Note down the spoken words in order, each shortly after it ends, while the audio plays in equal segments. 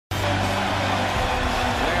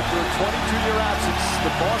22-year absence, the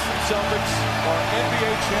Boston Celtics are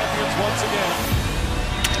NBA champions once again.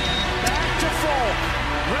 Back to full.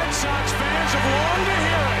 Red Sox fans have longed to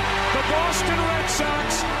hear it. The Boston Red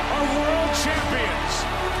Sox are world champions.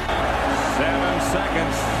 7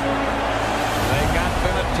 seconds. They got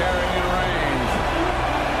Vinatieri in range.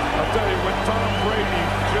 I'll tell you, what Tom Brady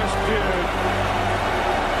just did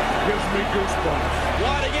gives me goosebumps.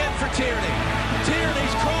 Wide again for Tierney.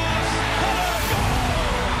 Tierney's cross.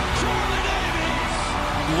 Charlie Davis.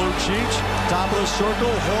 Lucic, top of the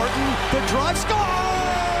circle. Horton, the drive, score!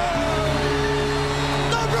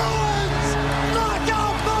 The Bruins knock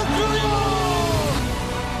out Montreal!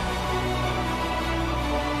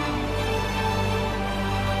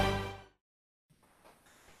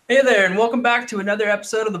 Hey there, and welcome back to another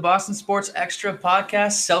episode of the Boston Sports Extra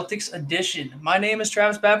Podcast, Celtics Edition. My name is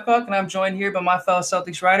Travis Babcock, and I'm joined here by my fellow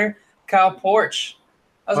Celtics writer, Kyle Porch.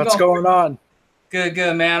 What's going on? Good,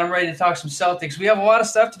 man. I'm ready to talk some Celtics. We have a lot of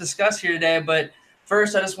stuff to discuss here today, but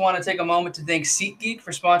first I just want to take a moment to thank SeatGeek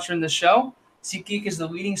for sponsoring the show. SeatGeek is the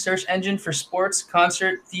leading search engine for sports,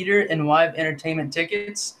 concert, theater, and live entertainment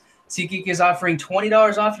tickets. SeatGeek is offering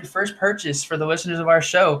 $20 off your first purchase for the listeners of our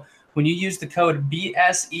show when you use the code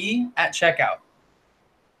BSE at checkout.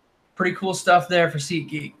 Pretty cool stuff there for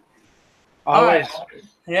SeatGeek. Always. All right.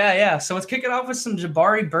 Yeah. So let's kick it off with some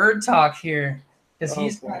Jabari Bird talk here, because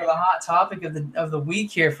he's kind of the hot topic of the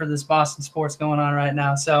week here for this Boston sports going on right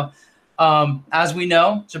now. So as we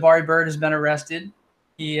know, Jabari Bird has been arrested.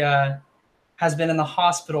 He has been in the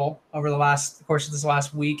hospital over the course of this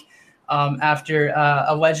last week after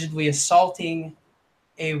allegedly assaulting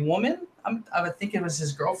a woman. I would think it was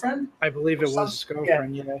his girlfriend. I believe it was his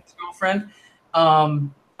girlfriend, yeah. His girlfriend.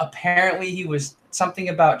 Apparently he was something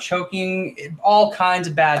about choking, all kinds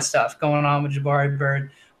of bad stuff going on with Jabari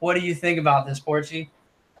Bird. What do you think about this, Porchy?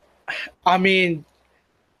 I mean,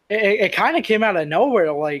 it kind of came out of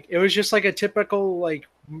nowhere. Like, it was just like a typical, like,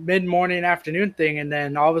 mid-morning afternoon thing, and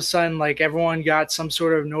then all of a sudden, like, everyone got some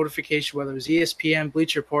sort of notification, whether it was ESPN,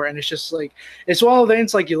 Bleacher Report, and it's just like, it's one of the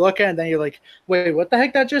things, like, you look at it and then you're like, wait, what the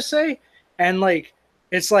heck did that just say? And, like,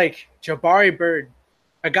 it's like Jabari Bird,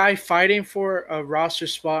 a guy fighting for a roster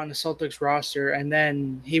spot on the Celtics roster, and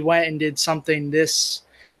then he went and did something this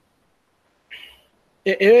 –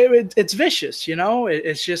 it's vicious, you know?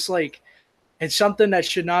 It's just like it's something that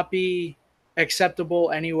should not be acceptable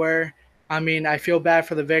anywhere. I mean, I feel bad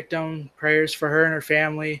for the victim, prayers for her and her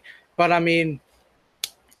family. But, I mean,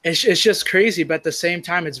 it's just crazy, but at the same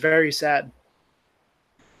time, it's very sad.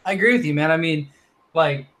 I agree with you, man. I mean,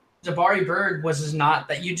 like, Jabari Bird was just not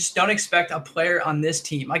that you just don't expect a player on this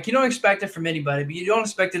team. Like, you don't expect it from anybody, but you don't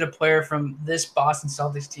expect it a player from this Boston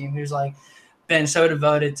Celtics team who's, like, been so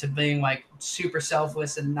devoted to being, like, super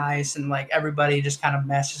selfless and nice, and, like, everybody just kind of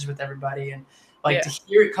messes with everybody. And, like, to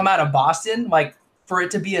hear it come out of Boston, like, for it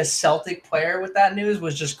to be a Celtic player with that news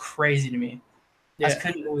was just crazy to me. I just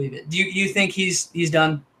couldn't believe it. Do you think he's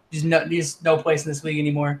done? He's no place in this league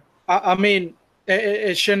anymore? I mean,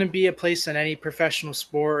 it shouldn't be a place in any professional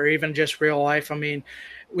sport or even just real life. I mean,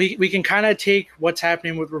 we can kind of take what's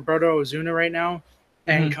happening with Roberto Ozuna right now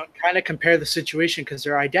and kind of compare the situation because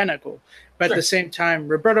they're identical. But at the same time,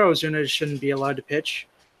 Roberto Ozuna shouldn't be allowed to pitch.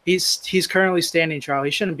 He's currently standing trial. He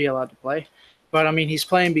shouldn't be allowed to play. But, I mean, he's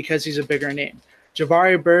playing because he's a bigger name.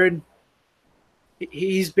 Jabari Bird,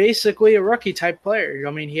 he's basically a rookie-type player.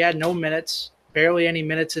 I mean, he had no minutes, barely any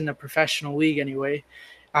minutes in the professional league anyway.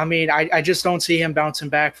 I mean, I just don't see him bouncing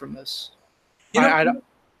back from this.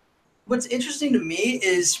 What's interesting to me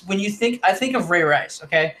is when I think of Ray Rice,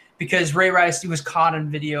 okay? Because Ray Rice, he was caught on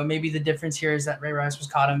video. Maybe the difference here is that Ray Rice was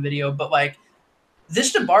caught on video. But, like,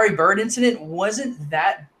 this Jabari Bird incident wasn't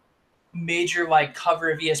that major, like,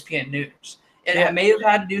 cover of ESPN News. It may have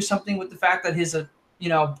had to do something with the fact that he's a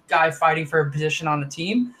guy fighting for a position on the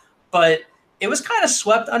team. But it was kind of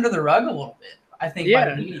swept under the rug a little bit, I think, by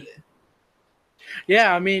the media.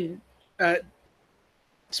 Yeah, I mean,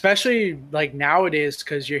 especially like nowadays,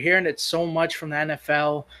 because you're hearing it so much from the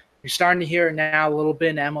NFL. You're starting to hear it now a little bit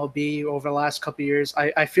in MLB over the last couple of years.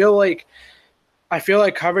 I feel like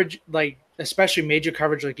coverage, like especially major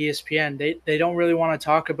coverage like ESPN, they don't really want to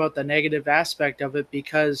talk about the negative aspect of it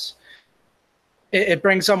because it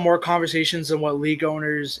brings up more conversations than what league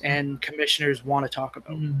owners and commissioners want to talk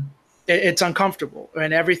about. It's uncomfortable,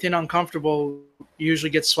 and everything uncomfortable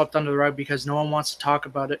usually gets swept under the rug because no one wants to talk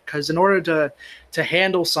about it. Because in order to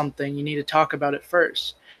handle something, you need to talk about it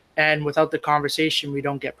first. And without the conversation, we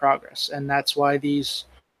don't get progress. And that's why these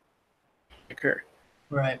occur.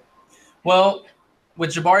 Right. Well,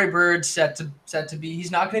 with Jabari Bird set to be,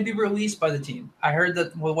 he's not going to be released by the team. I heard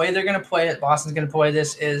that the way they're going to play it, Boston's going to play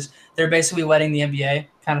this is they're basically letting the NBA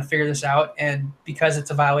kind of figure this out, and because it's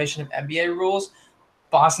a violation of NBA rules,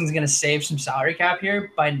 Boston's going to save some salary cap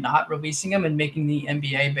here by not releasing him and making the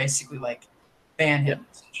NBA basically like ban him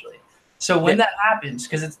essentially. So when that happens,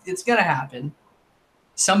 because it's going to happen,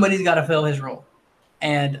 somebody's got to fill his role.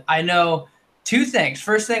 And I know two things.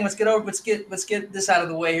 First thing, let's get this out of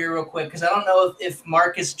the way here real quick, because I don't know if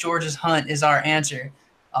Marcus Georges-Hunt is our answer.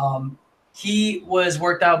 He was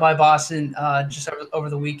worked out by Boston just over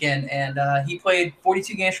the weekend, and he played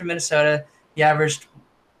 42 games for Minnesota. He averaged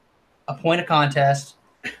a point a contest.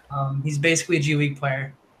 He's basically a G League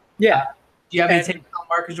player. Yeah. Do you have any take on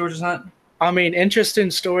Marcus Georges-Hunt? I mean, interesting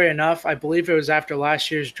story enough. I believe it was after last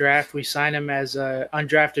year's draft. We signed him as an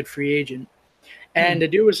undrafted free agent. And the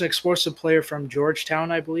dude was an explosive player from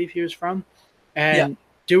Georgetown, I believe he was from. And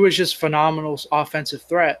dude was just phenomenal offensive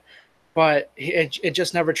threat. But it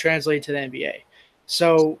just never translated to the NBA.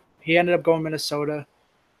 So he ended up going to Minnesota.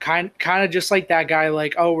 Kind of just like that guy,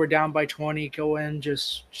 like, oh, we're down by 20. Go in,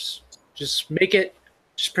 just make it,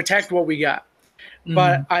 just protect what we got. Mm-hmm.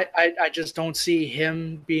 But I just don't see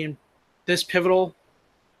him being this pivotal,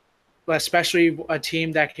 especially a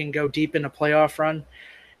team that can go deep in a playoff run.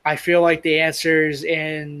 I feel like the answer is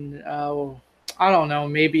in, I don't know,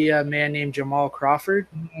 maybe a man named Jamal Crawford.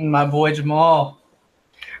 My boy Jamal.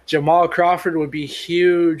 Jamal Crawford would be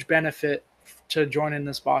huge benefit to joining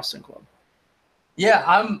this Boston club. Yeah,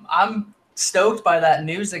 I'm stoked by that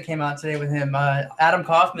news that came out today with him. Adam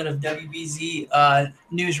Kaufman of WBZ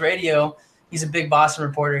News Radio, he's a big Boston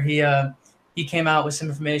reporter. He came out with some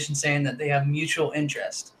information saying that they have mutual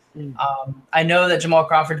interest. I know that Jamal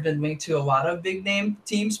Crawford's been linked to a lot of big name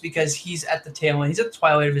teams because he's at the tail end. He's at the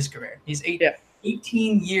twilight of his career. He's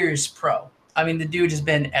 18 years pro. I mean, the dude has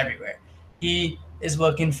been everywhere. He is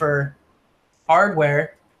looking for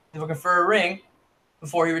hardware. He's looking for a ring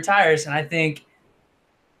before he retires. And I think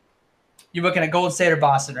you're looking at Golden State or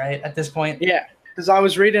Boston, right, at this point? Yeah, because I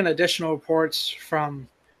was reading additional reports from,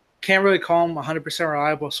 can't really call them 100%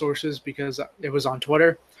 reliable sources because it was on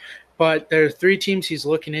Twitter. But there are three teams he's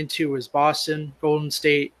looking into: is Boston, Golden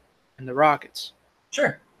State, and the Rockets.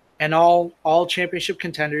 Sure. And all championship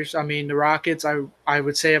contenders. I mean, the Rockets, I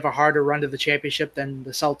would say, have a harder run to the championship than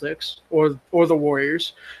the Celtics or the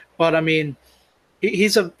Warriors. But I mean,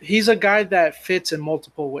 he's a guy that fits in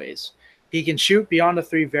multiple ways. He can shoot beyond the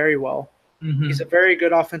three very well. Mm-hmm. He's a very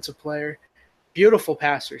good offensive player. Beautiful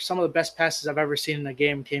passer. Some of the best passes I've ever seen in a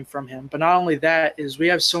game came from him. But not only that, is we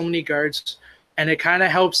have so many guards. And it kind of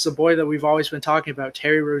helps the boy that we've always been talking about,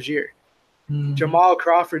 Terry Rozier. Mm-hmm. Jamal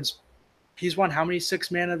Crawford's, he's won how many Sixth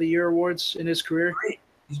Man of the Year awards in his career?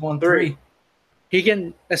 He's won three. He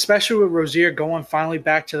can, especially with Rozier going finally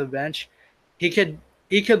back to the bench, he could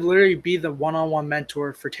literally be the one-on-one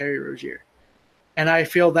mentor for Terry Rozier. And I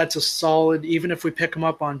feel that's a solid, even if we pick him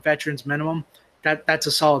up on veterans minimum, that's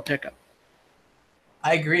a solid pickup.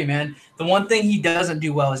 I agree, man. The one thing he doesn't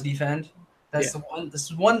do well is defend. That's the one. This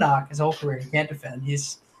is one knock his whole career. He can't defend.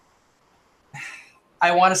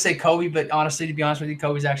 I want to say Kobe, but honestly, to be honest with you,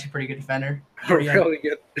 Kobe's actually a pretty good defender. Really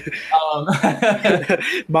good.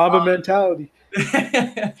 Mamba mentality.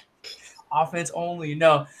 Offense only.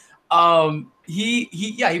 No.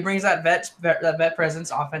 He brings that vet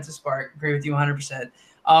presence, offensive spark. Agree with you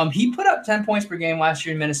 100%. He put up 10 points per game last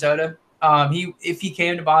year in Minnesota. If he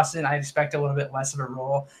came to Boston, I'd expect a little bit less of a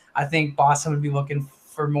role. I think Boston would be looking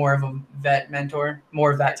for more of a vet mentor,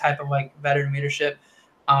 more of that type of like veteran leadership.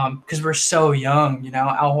 Because we're so young,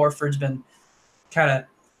 Al Horford's been kind of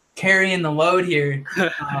carrying the load here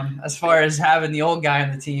as far as having the old guy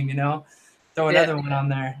on the team, throw another one on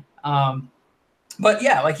there. But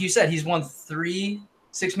yeah, like you said, he's won 3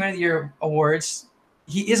 Sixth Man of the Year awards.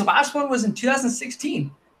 His last one was in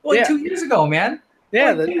 2016. 2 years ago, man.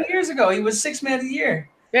 Yeah, 2 years ago, he was Sixth Man of the Year.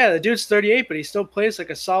 Yeah, the dude's 38, but he still plays like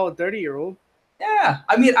a solid 30-year-old. Yeah,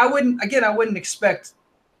 I mean, I wouldn't expect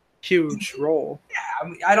huge role. Yeah, I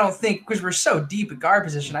mean, I don't think, because we're so deep at guard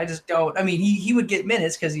position. I just don't. I mean, he would get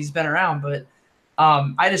minutes because he's been around, but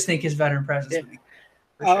I just think his veteran presence. Yeah.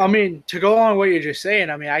 Sure. I mean, to go along with what you're just saying,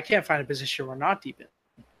 I mean, I can't find a position we're not deep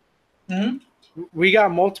in. Mm-hmm. We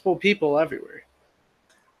got multiple people everywhere.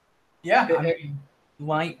 Yeah, I mean,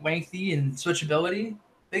 lengthy and switchability,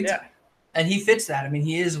 big time. And he fits that. I mean,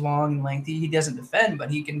 he is long and lengthy. He doesn't defend,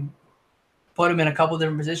 but he can put him in a couple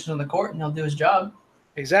different positions on the court, and he'll do his job.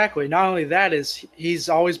 Exactly. Not only that, is he's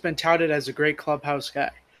always been touted as a great clubhouse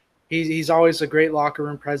guy. He's always a great locker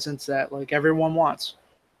room presence that like everyone wants.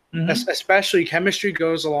 Mm-hmm. Especially chemistry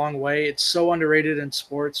goes a long way. It's so underrated in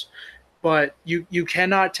sports, but you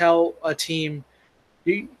cannot tell a team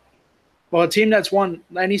Well, a team that's won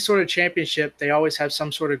any sort of championship, they always have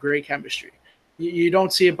some sort of great chemistry. You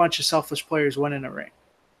don't see a bunch of selfish players winning a ring.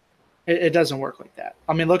 It doesn't work like that.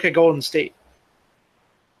 I mean, look at Golden State.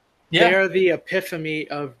 Yeah. They are the epiphany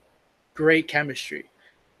of great chemistry.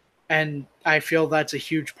 And I feel that's a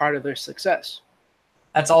huge part of their success.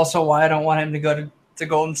 That's also why I don't want him to go to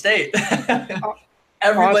Golden State.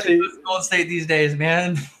 Everybody goes to Golden State these days,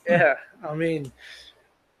 man. Yeah, I mean,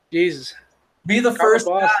 Jesus. Be the first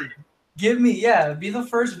guy. Be the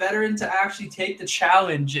first veteran to actually take the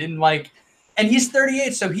challenge and he's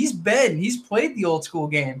 38, so he's played the old school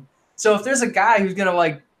game. So if there's a guy who's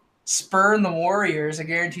gonna spurn the Warriors a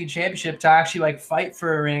guaranteed championship to actually fight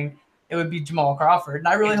for a ring, it would be Jamal Crawford. And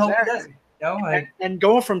I really hope he does. And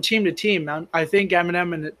going from team to team, I think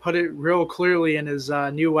Eminem put it real clearly in his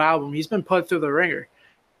new album. He's been put through the ringer.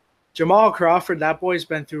 Jamal Crawford, that boy's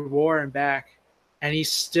been through war and back, and he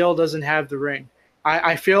still doesn't have the ring.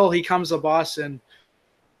 I feel he comes to Boston,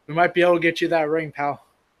 we might be able to get you that ring, pal.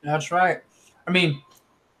 That's right. I mean,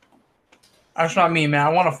 that's not me, man. I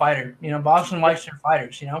want a fighter. Boston likes their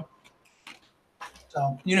fighters,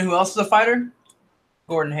 So, you know who else is a fighter?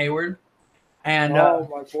 Gordon Hayward. And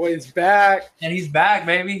my boy's back. And he's back,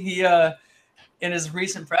 baby. He in his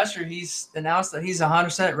recent presser, he's announced that he's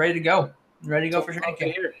 100% ready to go. Ready to go for training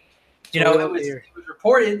camp.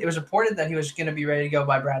 It was reported that he was going to be ready to go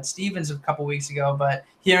by Brad Stevens a couple weeks ago, but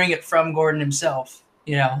hearing it from Gordon himself,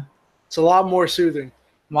 it's a lot more soothing.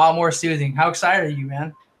 How excited are you,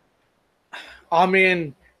 man? I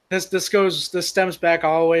mean, this stems back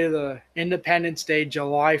all the way to the Independence Day,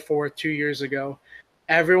 July 4th, 2 years ago.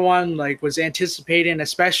 Everyone was anticipating,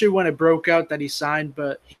 especially when it broke out that he signed,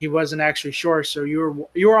 but he wasn't actually sure. So you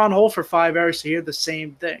were on hold for 5 hours to hear the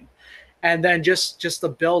same thing. And then just the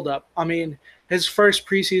build-up. I mean, his first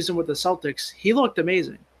preseason with the Celtics, he looked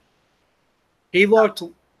amazing. He looked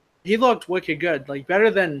wicked good,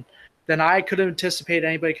 better than I could anticipate,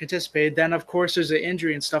 anybody could anticipate. Then, of course, there's an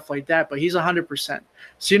injury and stuff like that, but he's 100%.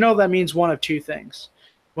 So that means one of two things.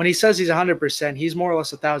 When he says he's 100%, he's more or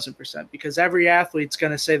less 1,000%, because every athlete's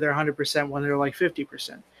going to say they're 100% when they're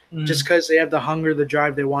 50%, just because they have the hunger, the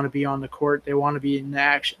drive, they want to be on the court, they want to be in the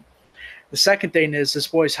action. The second thing is this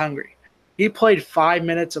boy's hungry. He played 5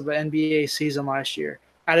 minutes of an NBA season last year.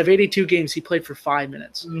 Out of 82 games, he played for 5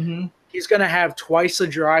 minutes. Mm-hmm. He's going to have twice the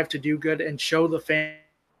drive to do good and show the fans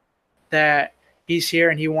that he's here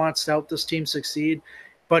and he wants to help this team succeed.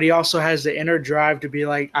 But he also has the inner drive to be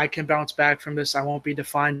I can bounce back from this. I won't be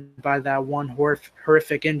defined by that one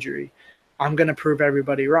horrific injury. I'm going to prove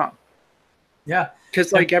everybody wrong. Yeah.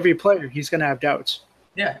 Because every player, he's going to have doubts.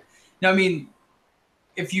 Yeah. No, I mean,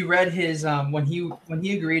 if you read his when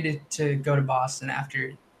he agreed to go to Boston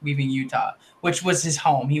after leaving Utah, which was his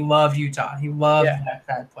home, he loved Utah. He loved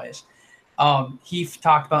that place. He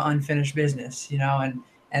talked about unfinished business,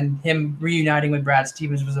 and him reuniting with Brad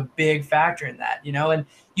Stevens was a big factor in that, and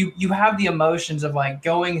you have the emotions of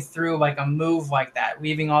going through a move like that,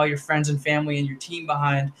 leaving all your friends and family and your team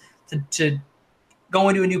behind to go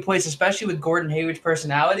into a new place, especially with Gordon Hayward's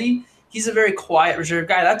personality. He's a very quiet, reserved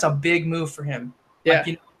guy. That's a big move for him. Yeah.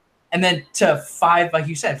 And then to 5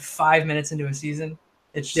 minutes into a season,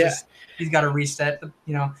 it's just he's got to reset,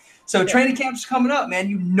 So training camp's coming up, man.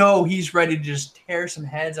 He's ready to just tear some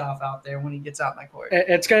heads off out there when he gets out in that court.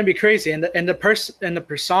 It's going to be crazy. And the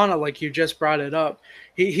persona, like you just brought it up,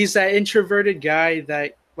 he's that introverted guy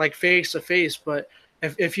that face to face. But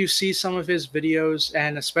if you see some of his videos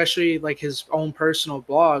and especially his own personal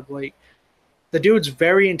blog, the dude's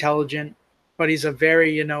very intelligent, but he's a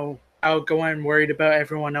very, outgoing, worried about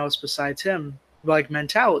everyone else besides him,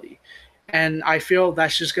 mentality. And I feel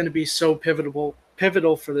that's just going to be so pivotal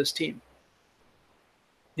for this team.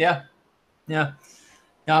 Yeah. No,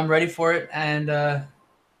 I'm ready for it. And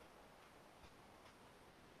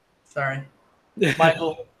sorry,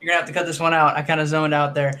 Michael, you're gonna have to cut this one out. I kind of zoned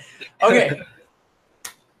out there. Okay.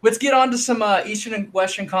 Let's get on to some Eastern and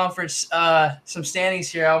Western Conference, some standings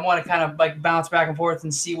here. I want to kind of bounce back and forth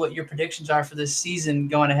and see what your predictions are for this season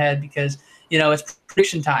going ahead, because, it's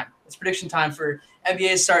prediction time. It's prediction time for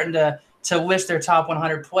NBA is starting to list their top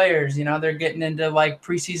 100 players. They're getting into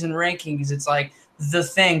preseason rankings. It's the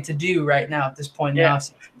thing to do right now at this point in the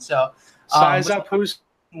offseason. So size up who's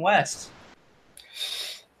in West.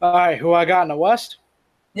 All right, who I got in the West?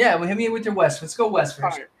 Yeah, well, hit me with your West. Let's go West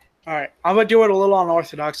first. All right, I'm going to do it a little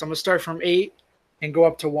unorthodox. I'm going to start from 8 and go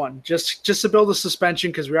up to 1, just to build a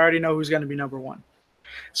suspension, because we already know who's going to be number 1.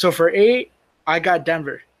 So for 8, I got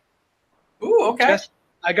Denver. Ooh, okay.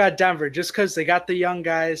 I got Denver just because they got the young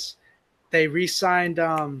guys. They re-signed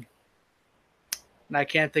and I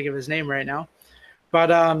can't think of his name right now.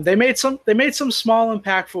 But they made some small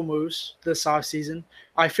impactful moves this offseason.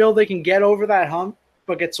 I feel they can get over that hump,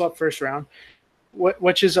 but get swept first round,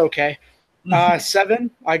 which is okay. 7,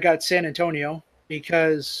 I got San Antonio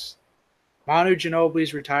because Manu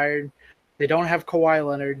Ginobili's retired. They don't have Kawhi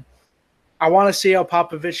Leonard. I want to see how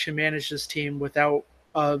Popovich can manage this team without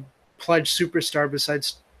a pledged superstar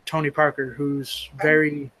besides Tony Parker, who's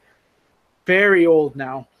very, very old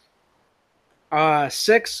now.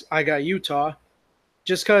 6, I got Utah,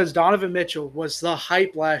 just because Donovan Mitchell was the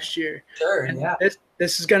hype last year. Sure, and yeah.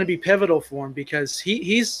 This is going to be pivotal for him because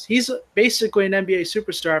he's basically an NBA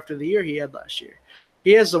superstar after the year he had last year.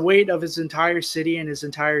 He has the weight of his entire city and his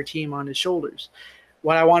entire team on his shoulders.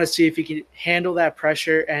 What I want to see if he can handle that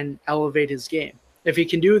pressure and elevate his game. If he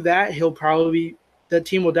can do that, the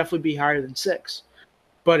team will definitely be higher than 6.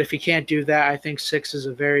 But if he can't do that, I think 6 is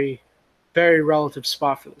a very, very relative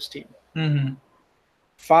spot for this team. Mm-hmm.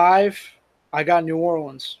 5, I got New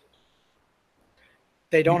Orleans.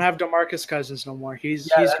 They don't have DeMarcus Cousins no more. He's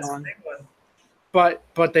gone. But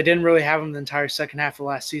they didn't really have him the entire second half of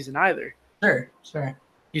last season either. Sure.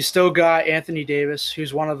 You still got Anthony Davis,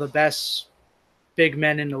 who's one of the best big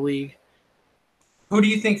men in the league. Who do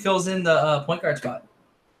you think fills in the point guard spot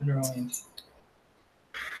in New Orleans?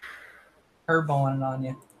 Curveballing it on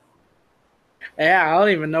you. Yeah, I don't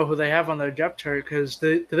even know who they have on their depth chart because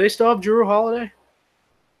do they still have Drew Holiday?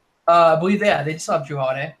 I believe they still have Drew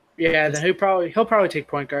Holiday. Yeah, then he'll probably take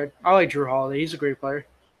point guard. I like Drew Holiday. He's a great player.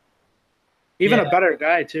 Even a better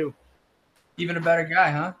guy too. Even a better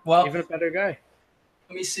guy, huh? Well, even a better guy.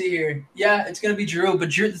 Let me see here. Yeah, it's gonna be Drew,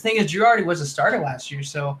 but the thing is, Drew already was a starter last year,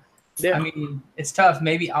 so yeah. I mean, it's tough.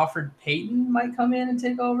 Maybe Alfred Payton might come in and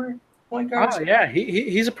take over point guard. Oh yeah,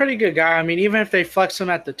 he's a pretty good guy. I mean, even if they flex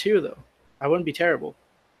him at the 2, though, I wouldn't be terrible.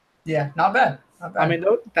 Yeah, not bad. I mean,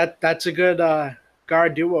 that's a good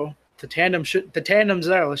guard duo. The tandem's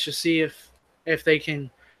there. Let's just see if they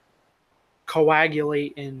can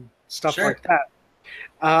coagulate and stuff like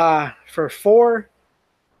that. For 4,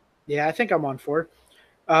 yeah, I think I'm on 4.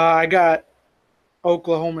 I got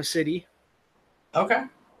Oklahoma City. Okay.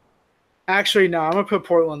 Actually, no, I'm gonna put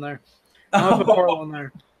Portland there.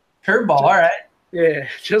 Curveball, all right. Yeah,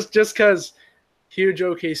 just because huge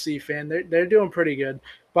OKC fan. They're doing pretty good.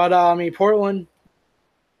 But I mean, Portland,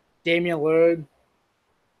 Damian Lillard,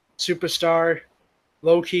 superstar,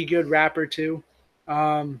 low-key good rapper too.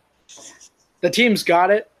 The team's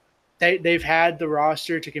got it. They've had the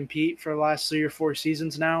roster to compete for the last 3 or 4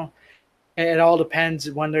 seasons now. And it all depends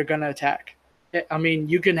when they're going to attack. I mean,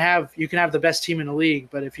 you can have the best team in the league,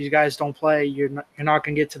 but if you guys don't play, you're not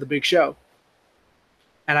going to get to the big show.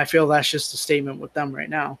 And I feel that's just a statement with them right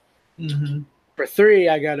now. Mm-hmm. For 3,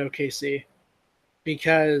 I got OKC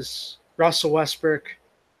because Russell Westbrook,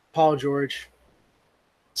 Paul George,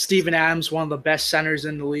 Steven Adams, one of the best centers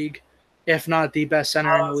in the league, if not the best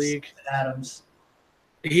center in the league. Adams.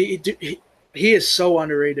 He is so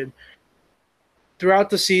underrated.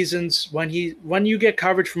 Throughout the seasons, when you get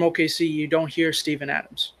coverage from OKC, you don't hear Steven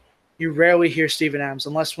Adams. You rarely hear Steven Adams,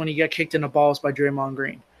 unless when you get kicked in the balls by Draymond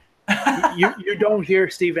Green. you don't hear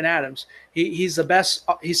Steven Adams. He's the best.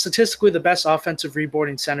 He's statistically the best offensive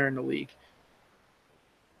rebounding center in the league.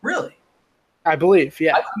 Really? I believe,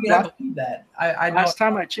 yeah. I believe that. Last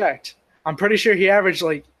time I checked, I'm pretty sure he averaged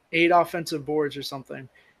like 8 offensive boards or something.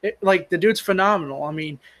 The dude's phenomenal. I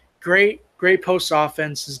mean, great post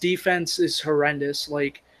offense. His defense is horrendous.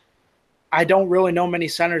 Like, I don't really know many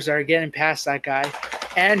centers that are getting past that guy.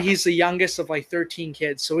 And he's the youngest of like 13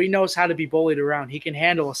 kids, so he knows how to be bullied around. He can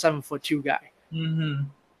handle a 7'2" guy. Mm-hmm.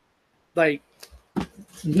 Like,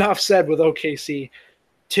 enough said with OKC.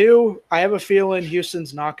 2, I have a feeling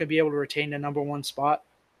Houston's not going to be able to retain the number 1 spot.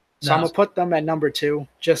 So I'm going to put them at number 2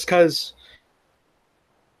 just because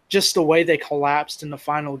just the way they collapsed in the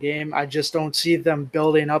final game. I just don't see them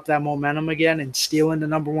building up that momentum again and stealing the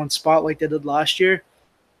number 1 spot like they did last year.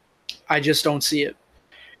 I just don't see it.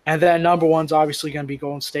 And then number 1's obviously going to be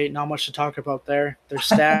Golden State. Not much to talk about there. They're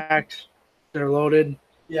stacked. They're loaded.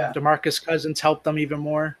 Yeah. DeMarcus Cousins helped them even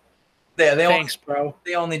more. Thanks, bro.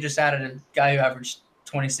 They only just added a guy who averaged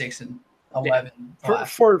 26 and 11.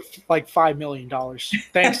 For like $5 million.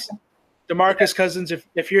 Thanks. DeMarcus Cousins,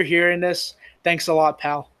 if you're hearing this, thanks a lot,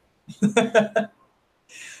 pal.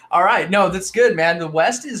 All right. No, that's good, man. The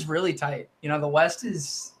West is really tight. The West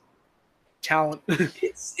is talent.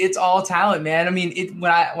 it's all talent, man. I mean,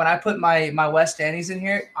 when I put my West standings in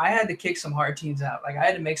here, I had to kick some hard teams out. Like, I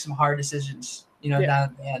had to make some hard decisions, down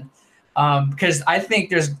at the end. Because I think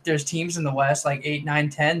there's teams in the West like 8, 9,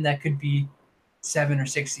 10 that could be 7 or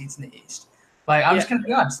 6 seeds in the East. Like, I'm just gonna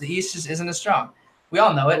be honest, the East just isn't as strong. We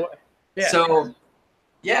all know it. Yeah. So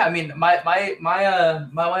Yeah, I mean, my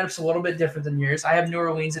lineup's a little bit different than yours. I have New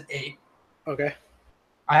Orleans at 8. Okay.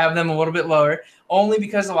 I have them a little bit lower, only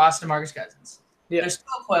because of the loss to Marcus Cousins. Yeah. They're still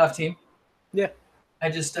a playoff team. Yeah. I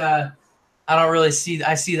just I don't really see.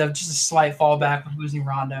 I see them just a slight fallback with losing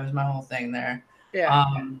Rondo is my whole thing there. Yeah.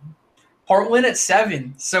 Portland at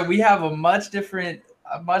 7, so we have a much different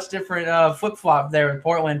flip flop there with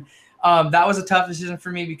Portland. That was a tough decision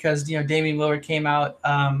for me because Damian Lillard came out.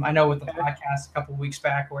 I know with the podcast a couple of weeks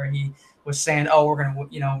back where he was saying, "Oh, we're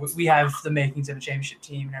gonna, we have the makings of a championship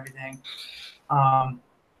team and everything."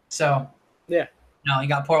 So yeah, no, you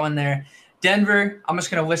got Portland there. Denver. I'm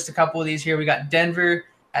just gonna list a couple of these here. We got Denver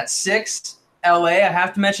at 6. LA. I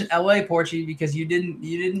have to mention LA, Porchy, because you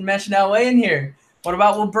didn't mention LA in here. What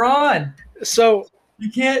about LeBron? So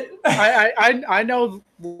you can't. I know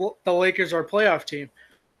the Lakers are a playoff team,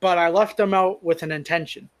 but I left them out with an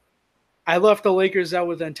intention. I left the Lakers out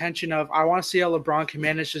with the intention of I want to see how LeBron can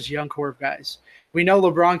manage this young core of guys. We know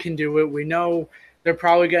LeBron can do it. We know they're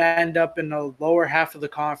probably going to end up in the lower half of the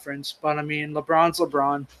conference. But, I mean, LeBron's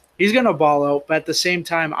LeBron. He's going to ball out. But at the same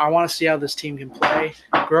time, I want to see how this team can play,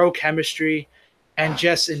 grow chemistry, and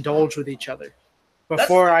just indulge with each other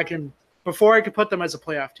before I can put them as a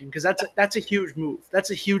playoff team, because that's a huge move.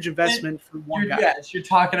 That's a huge investment for one guy. Yes, you're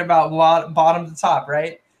talking about bottom to top,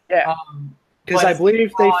 right? Yeah. Because I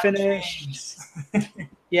believe they finished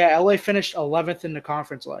 – yeah, LA finished 11th in the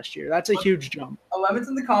conference last year. That's a huge jump. 11th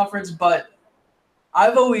in the conference, but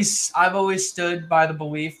I've always stood by the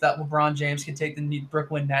belief that LeBron James could take the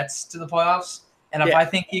Brooklyn Nets to the playoffs. And if I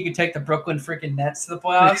think he could take the Brooklyn freaking Nets to the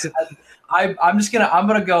playoffs, I'm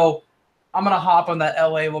gonna hop on that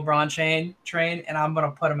LA LeBron train, and I'm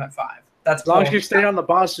gonna put him at 5. That's as long as you stay on the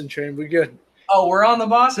Boston train, we're good. Oh, we're on the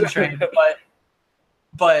Boston train,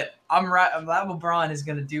 but I'm right. That LeBron is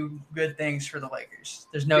gonna do good things for the Lakers.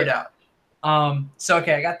 There's no doubt. So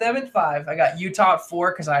okay, I got them at 5. I got Utah at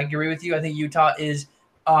 4 because I agree with you. I think Utah is.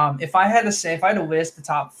 If I had to list the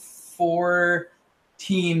top 4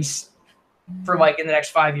 teams for like in the next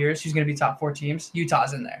 5 years, who's going to be top 4 teams?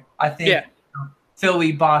 Utah's in there. I think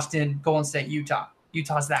Philly, Boston, Golden State, Utah.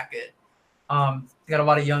 Utah's that good. They got a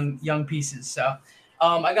lot of young pieces. So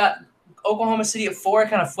I got Oklahoma City at 4. I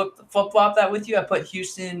kind of flip-flop that with you. I put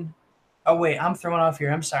Houston. Oh, wait, I'm throwing off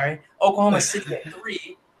here. I'm sorry. Oklahoma City at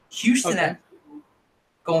 3. Houston at 2.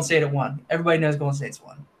 Golden State at 1. Everybody knows Golden State's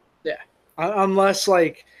 1. Yeah. Unless,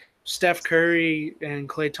 like, Steph Curry and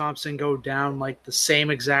Klay Thompson go down, like, the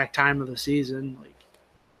same exact time of the season, like,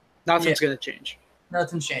 nothing's going to change.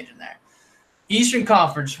 Nothing's changing there. Eastern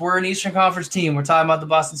Conference. We're an Eastern Conference team. We're talking about the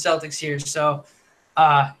Boston Celtics here. So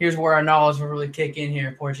here's where our knowledge will really kick in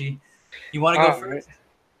here, Porgy. You want to go first? Right.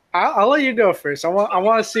 I'll let you go first. I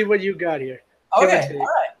want to see what you got here. Okay.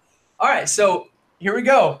 All right. So here we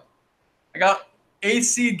go. I got 8th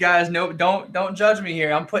seed, guys. No, don't judge me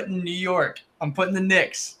here. I'm putting New York. I'm putting the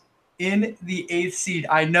Knicks in the 8th seed.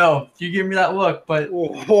 I know you give me that look, but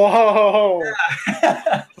whoa,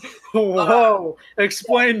 whoa!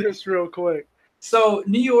 Explain this real quick. So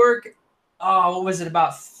New York, what was it,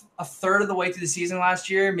 about a third of the way through the season last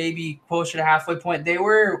year, maybe closer to halfway point. They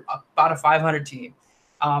were about a 500 team.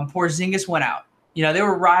 Porzingis went out. They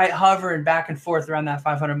were hovering back and forth around that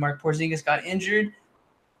 500 mark. Porzingis got injured.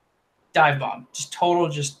 Dive bomb, just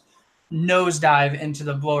nosedive into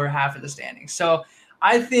the lower half of the standings. So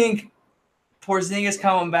I think Porzingis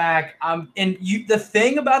coming back. The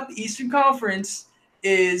thing about the Eastern Conference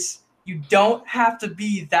is you don't have to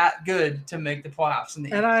be that good to make the playoffs in the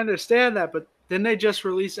East. And I understand that, but didn't they just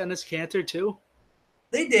release Enes Kanter too?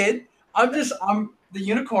 They did. I'm the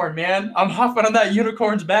unicorn, man. I'm hopping on that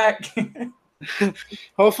unicorn's back.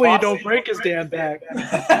 Hopefully you don't break his damn back.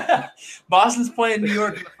 Boston's playing New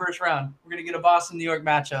York in the first round. We're going to get a Boston-New York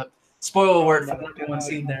matchup. Spoiler alert for the number 1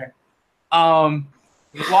 seed there.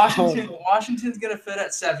 Washington's going to fit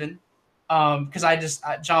at 7 because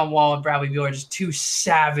John Wall and Bradley Beal are just too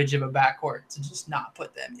savage of a backcourt to just not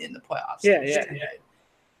put them in the playoffs. Yeah.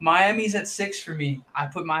 Miami's at 6 for me. I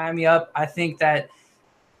put Miami up. I think that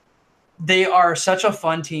they are such a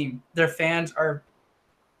fun team. Their fans are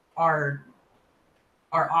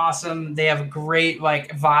awesome. They have a great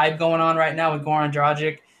vibe going on right now with Goran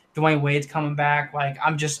Dragic. Dwayne Wade's coming back.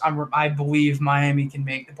 I believe Miami can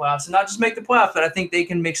make the playoffs, and not just make the playoffs, but I think they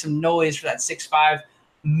can make some noise for that 6-5,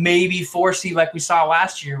 maybe 4 seed like we saw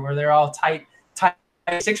last year, where they're all tight.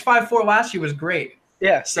 6-5-4 last year was great.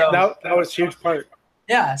 Yeah, so that was a huge part.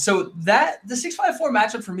 Yeah, so the 6-5-4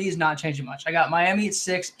 matchup for me is not changing much. I got Miami at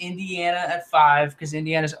 6, Indiana at 5 because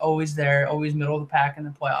Indiana's always there, always middle of the pack in the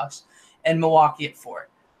playoffs, and Milwaukee at 4.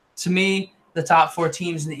 To me, the top 4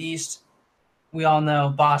 teams in the East, we all know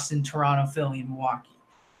Boston, Toronto, Philly, and Milwaukee.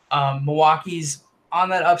 Milwaukee's on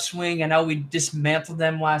that upswing. I know we dismantled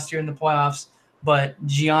them last year in the playoffs, but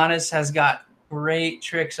Giannis has got great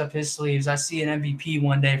tricks up his sleeves. I see an MVP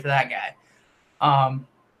one day for that guy.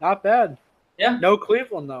 Not bad. Yeah. No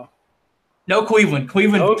Cleveland, though. No Cleveland.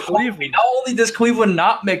 No Cleveland. Not only does Cleveland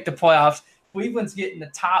not make the playoffs, Cleveland's getting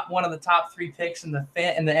one of the top 3 picks in the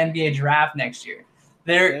NBA draft next year.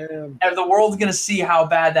 The world's going to see how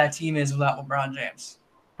bad that team is without LeBron James.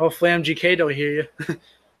 Hopefully MGK don't hear you.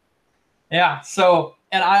 Yeah. So,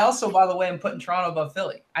 and I also, by the way, am putting Toronto above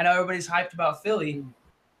Philly. I know everybody's hyped about Philly,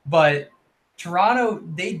 but Toronto,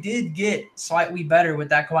 they did get slightly better with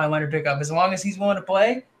that Kawhi Leonard pickup. As long as he's willing to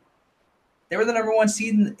play, they were the number 1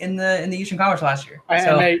 seed in the Eastern Conference last year.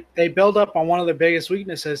 And they build up on one of their biggest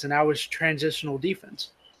weaknesses, and that was transitional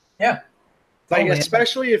defense. Yeah. Like,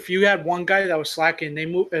 especially if you had one guy that was slacking,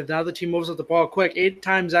 another team moves up the ball quick. 8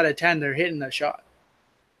 times out of 10, they're hitting that shot.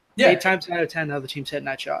 Yeah. 8 times out of 10, the other team's hitting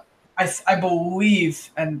that shot. I believe,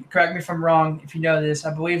 and correct me if I'm wrong if you know this,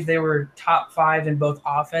 I believe they were top 5 in both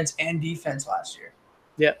offense and defense last year.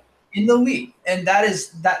 Yeah. In the league. And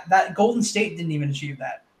that Golden State didn't even achieve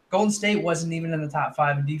that. Golden State wasn't even in the top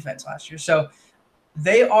 5 in defense last year. So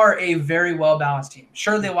they are a very well-balanced team.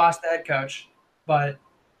 Sure, they lost the head coach, but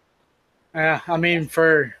yeah, I mean,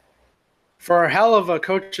 for a hell of a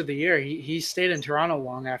coach of the year, he stayed in Toronto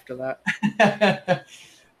long after that.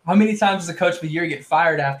 How many times does the coach of the year get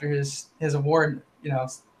fired after his award,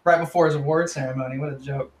 right before his award ceremony? What a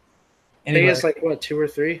joke. Anyway. I think it's 2 or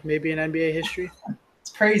 3 maybe in NBA history.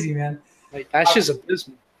 It's crazy, man. Like, that's just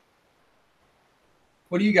abysmal.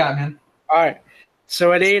 What do you got, man? All right.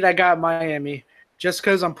 So at 8, I got Miami. Just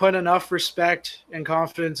because I'm putting enough respect and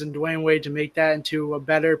confidence in Dwayne Wade to make that into a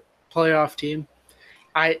better playoff team.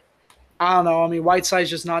 I don't know. I mean, Whiteside's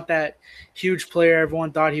just not that huge player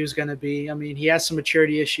everyone thought he was going to be. I mean, he has some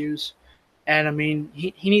maturity issues. And, I mean,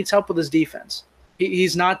 he needs help with his defense.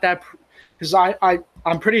 He's not that – because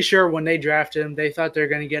I'm pretty sure when they drafted him, they thought they were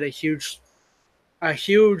going to get a huge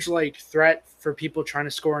threat for people trying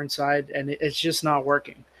to score inside, and it's just not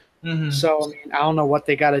working. Mm-hmm. So, I mean, I don't know what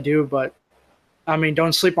they got to do, but, I mean,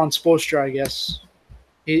 don't sleep on Spoelstra, I guess.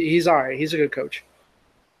 He's all right. He's a good coach.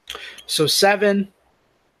 So 7,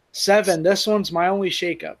 this one's my only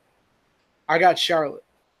shakeup. I got Charlotte.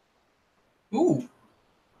 Ooh.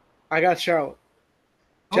 I got Charlotte.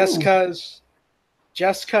 Just because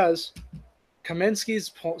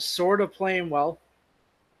Kaminsky's sort of playing well,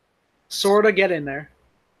 sort of getting there,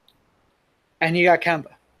 and you got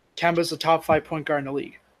Kemba. Kemba's the top 5 point guard in the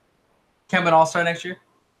league. Kemba an all-star next year?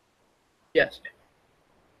 Yes.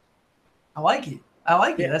 I like it.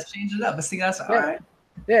 Let's change it up. Let's think that's all right.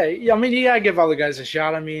 Yeah, I mean, you got to give other guys a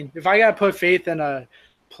shot. I mean, if I got to put faith in a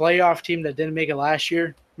playoff team that didn't make it last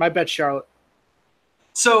year, my bet's Charlotte.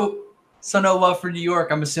 So no love for New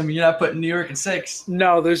York. I'm assuming you're not putting New York at 6.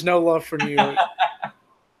 No, there's no love for New York.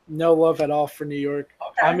 No love at all for New York.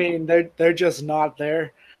 Okay. I mean, they're just not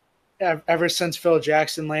there. Ever since Phil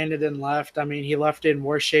Jackson landed and left, I mean, he left in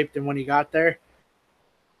worse shape than when he got there.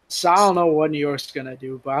 So I don't know what New York's going to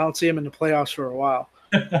do, but I don't see him in the playoffs for a while.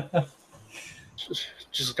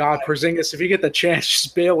 Just God, Porzingis, if you get the chance,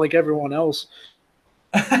 just bail like everyone else.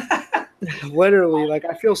 Literally, like,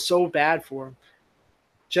 I feel so bad for him.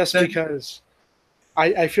 Just because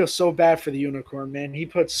I feel so bad for the Unicorn, man. He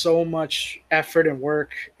put so much effort and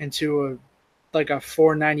work into a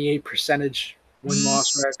 498 percentage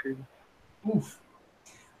win-loss record. Oof.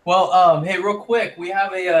 Well, hey, real quick, we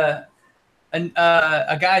have a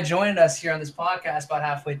guy joining us here on this podcast about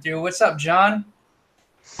halfway through. What's up, John?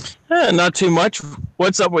 Not too much.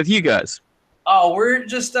 What's up with you guys? Oh, we're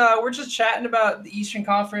just chatting about the Eastern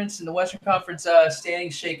Conference and the Western Conference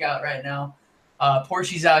standings shakeout right now.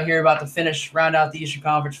 Porsche's out here about to round out the Eastern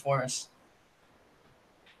Conference for us.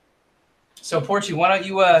 So, Porsche, why don't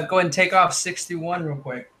you go ahead and take off 6 through 1 real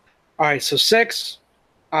quick? All right, so 6,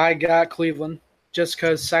 I got Cleveland just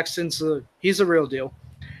because Sexton's he's a real deal.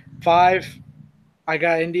 5, I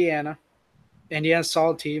got Indiana. Indiana's a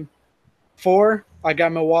solid team. 4, I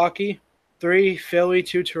got Milwaukee. 3, Philly.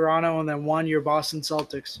 2, Toronto. And then 1, your Boston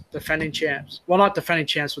Celtics, defending champs. Well, not defending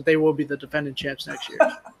champs, but they will be the defending champs next year.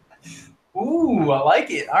 Ooh, I like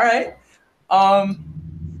it. All right.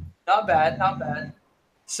 Not bad.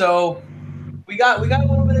 So we got a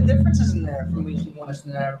little bit of differences in there from East and West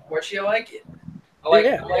in there. Portia, I like it. I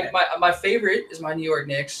like my favorite is my New York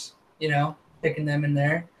Knicks, picking them in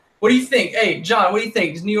there. What do you think? Hey, John, what do you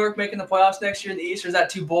think? Is New York making the playoffs next year in the East, or is that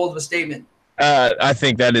too bold of a statement? I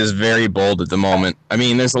think that is very bold at the moment. I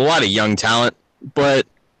mean, there's a lot of young talent, but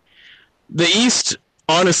the East,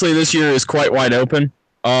 honestly, this year is quite wide open.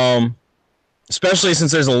 especially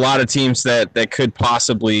since there's a lot of teams that could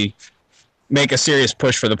possibly make a serious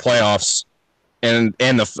push for the playoffs and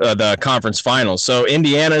the conference finals. So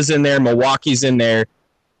Indiana's in there, Milwaukee's in there,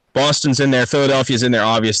 Boston's in there, Philadelphia's in there,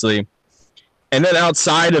 obviously. And then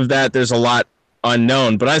outside of that, there's a lot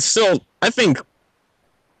unknown. But I think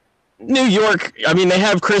New York, I mean, they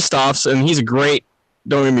have Kristaps, and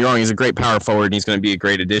don't get me wrong, he's a great power forward, and he's going to be a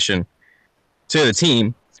great addition to the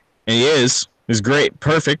team. And he is. He's great,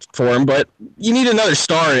 perfect for him. But you need another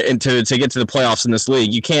star to get to the playoffs in this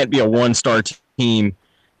league. You can't be a one-star team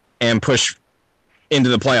and push into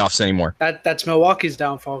the playoffs anymore. That's Milwaukee's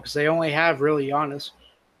downfall because they only have really Giannis.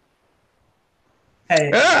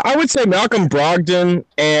 Hey, I would say Malcolm Brogdon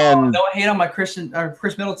and don't hate on my Chris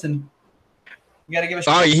Middleton. You got to give a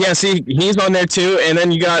oh yeah, see, he's on there too. And then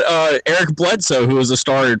you got Eric Bledsoe, who was a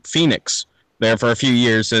star at Phoenix there for a few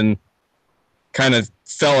years and kind of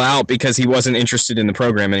fell out because he wasn't interested in the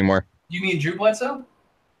program anymore. You mean Drew Bledsoe?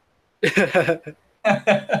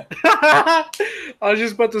 I was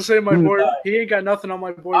just about to say my board. He ain't got nothing on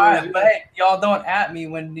my board. All right, but hey, y'all don't at me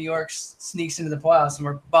when New York sneaks into the playoffs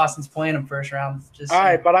and Boston's playing them first round. Just all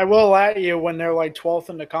right, but I will at you when they're like 12th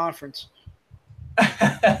in the conference.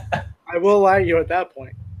 I will at you at that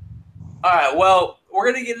point. All right, well,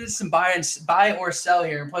 we're gonna get into some buy or sell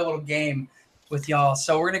here and play a little game with y'all.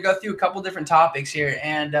 So we're gonna go through a couple different topics here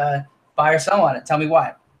and buy or sell on it. Tell me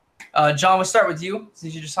why. John, we'll start with you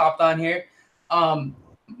since you just hopped on here.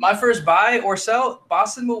 My first buy or sell,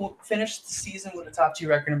 Boston will finish the season with a top 2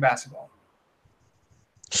 record in basketball.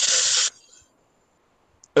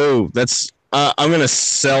 Oh, I'm going to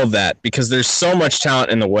sell that because there's so much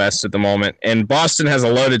talent in the West at the moment, and Boston has a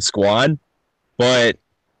loaded squad, but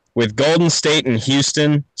with Golden State and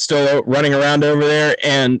Houston still running around over there,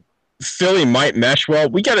 and Philly might mesh well,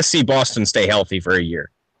 we got to see Boston stay healthy for a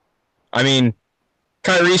year. I mean,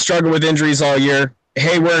 Kyrie struggled with injuries all year.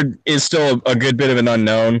 Hayward is still a good bit of an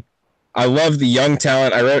unknown. I love the young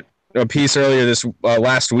talent. I wrote a piece earlier this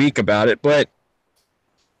last week about it, but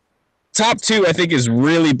top 2, I think, is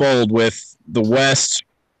really bold with the West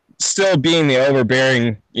still being the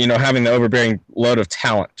overbearing, having the overbearing load of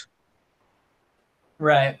talent.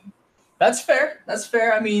 Right. That's fair.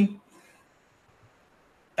 I mean,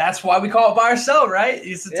 that's why we call it buy or sell, right?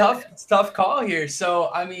 It's a tough call here. So,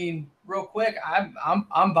 I mean, real quick,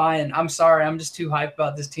 I'm buying. I'm sorry, I'm just too hyped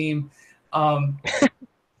about this team. To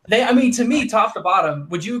me, top to bottom.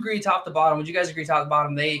 Would you agree, top to bottom? Would you guys agree, top to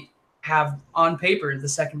bottom? They have on paper the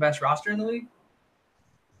second best roster in the league.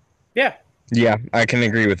 Yeah. Yeah, I can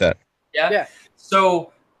agree with that. Yeah.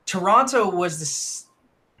 So Toronto was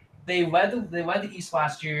they led the East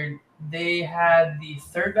last year. They had the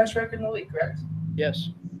 3rd best record in the league, correct? Yes.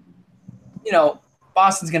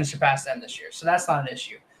 Boston's going to surpass them this year, so that's not an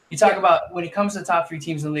issue. You talk about when it comes to the top 3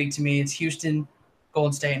 teams in the league, to me, it's Houston,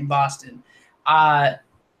 Golden State, and Boston.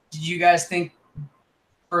 Did you guys think,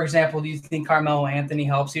 for example, do you think Carmelo Anthony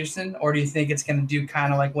helps Houston, or do you think it's going to do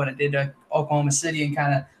kind of like what it did to Oklahoma City and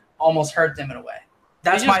kind of almost hurt them in a way?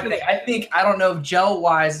 That's my thing. I don't know if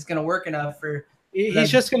gel-wise it's going to work enough for – He's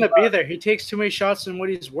just going to be there. He takes too many shots than what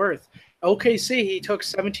he's worth. OKC, he took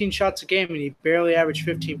 17 shots a game, and he barely averaged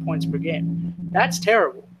 15 points per game. That's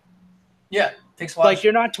terrible. Yeah, takes a lot.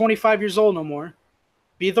 You're not 25 years old no more.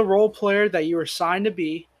 Be the role player that you were signed to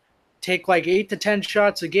be. Take 8 to 10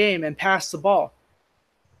 shots a game and pass the ball.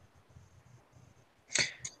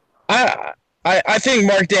 I think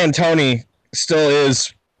Mark D'Antoni still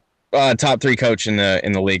is top 3 coach in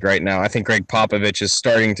the league right now. I think Greg Popovich is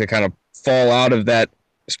starting to kind of fall out of that,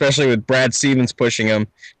 especially with Brad Stevens pushing him.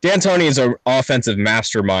 D'Antoni is an offensive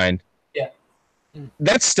mastermind. Yeah.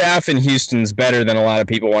 That staff in Houston's better than a lot of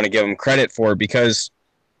people want to give him credit for because,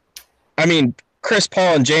 I mean, Chris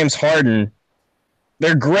Paul and James Harden,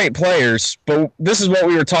 they're great players, but this is what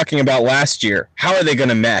we were talking about last year. How are they going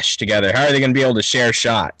to mesh together? How are they going to be able to share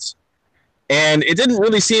shots? And it didn't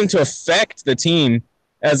really seem to affect the team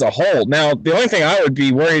as a whole. Now, the only thing I would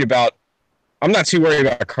be worried about, I'm not too worried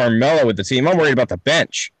about Carmelo with the team. I'm worried about the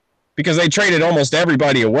bench because they traded almost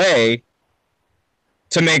everybody away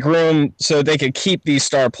to make room so they could keep these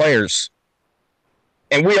star players.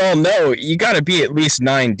 And we all know you got to be at least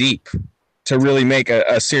 9 deep to really make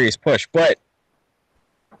a serious push. But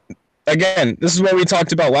again, this is what we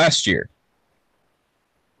talked about last year.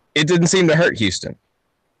 It didn't seem to hurt Houston.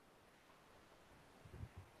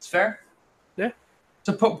 It's fair. Yeah.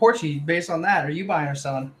 So, Porchy, based on that, are you buying or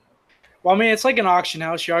selling? Well, I mean, it's like an auction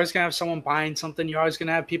house. You're always going to have someone buying something. You're always going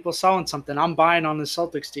to have people selling something. I'm buying on the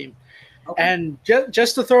Celtics team. Okay. And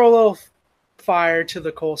just to throw a little fire to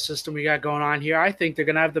the coal system we got going on here, I think they're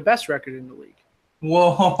going to have the best record in the league.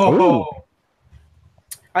 Whoa.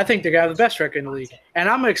 I think they're going to have the best record in the league. And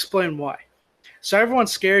I'm going to explain why. So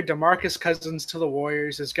everyone's scared DeMarcus Cousins to the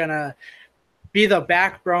Warriors is going to be the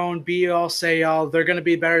backbone, be all, say all. They're going to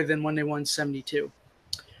be better than when they won 72.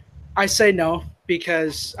 I say no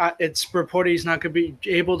because it's reported he's not going to be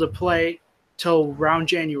able to play till around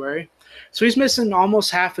January. So he's missing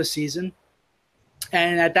almost half a season.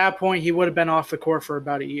 And at that point, he would have been off the court for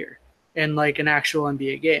about a year in like an actual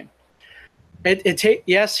NBA game.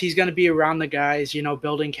 Yes, he's going to be around the guys,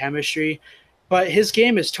 building chemistry, but his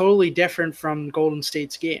game is totally different from Golden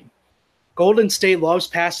State's game. Golden State loves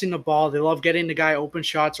passing the ball. They love getting the guy open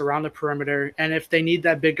shots around the perimeter, and if they need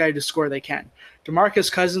that big guy to score, they can.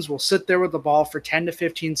 DeMarcus Cousins will sit there with the ball for 10 to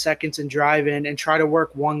 15 seconds and drive in and try to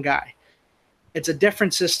work one guy. It's a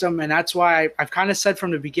different system, and that's why I've kind of said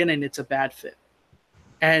from the beginning it's a bad fit.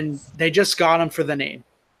 And they just got him for the name,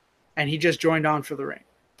 and he just joined on for the ring.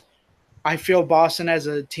 I feel Boston as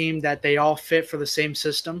a team that they all fit for the same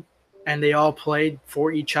system, and they all played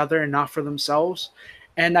for each other and not for themselves.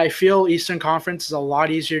 And I feel Eastern Conference is a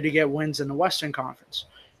lot easier to get wins than the Western Conference.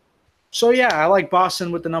 So, yeah, I like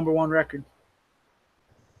Boston with the number 1 record.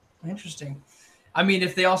 Interesting. I mean,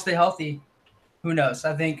 if they all stay healthy, who knows?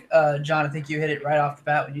 I think, John, I think you hit it right off the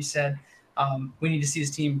bat when you said we need to see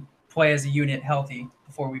this team play as a unit healthy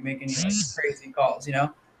before we make any crazy calls,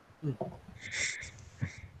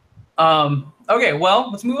 Okay, well,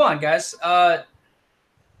 let's move on, guys.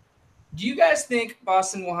 Do you guys think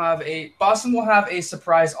Boston will have a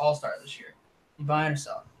surprise All-Star this year? You buying or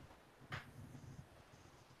selling?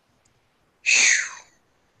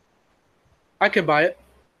 I could buy it.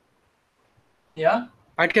 Yeah?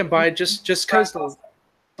 I can buy it just because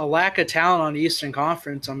the lack of talent on the Eastern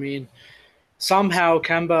Conference. I mean, somehow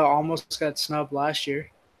Kemba almost got snubbed last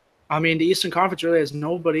year. I mean, the Eastern Conference really has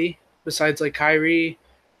nobody besides like Kyrie.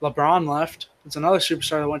 LeBron left. It's another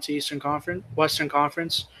superstar that went to Western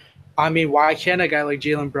Conference. I mean, why can't a guy like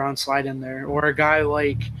Jaylen Brown slide in there, or a guy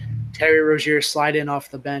like Terry Rozier slide in off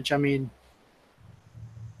the bench? I mean,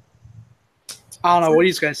 I don't know. What do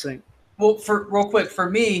you guys think? Well, real quick, for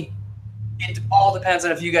me, it all depends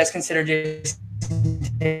on if you guys consider Jason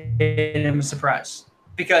Tatum a surprise,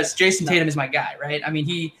 because Jason Tatum is my guy, right? I mean,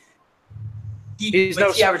 he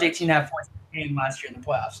averaged 18.5 points a game last year in the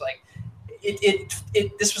playoffs. Like,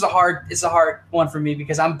 this was a hard one for me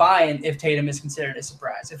because I'm buying if Tatum is considered a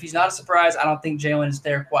surprise. If he's not a surprise, I don't think Jalen is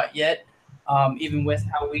there quite yet, even with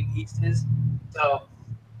how weak East is. So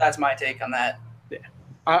that's my take on that. Yeah.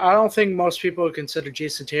 I don't think most people would consider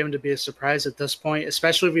Jason Tatum to be a surprise at this point,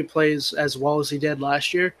 especially if he plays as well as he did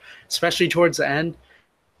last year, especially towards the end.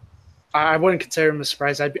 I wouldn't consider him a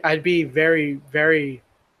surprise. I'd be very, very,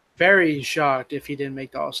 very shocked if he didn't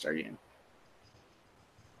make the All-Star game.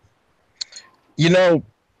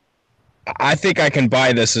 I think I can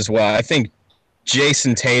buy this as well. I think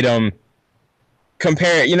Jason Tatum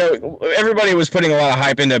everybody was putting a lot of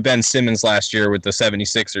hype into Ben Simmons last year with the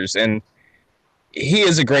 76ers, and he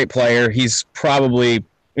is a great player. He's probably,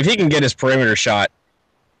 if he can get his perimeter shot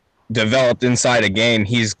developed inside a game,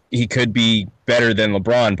 he could be better than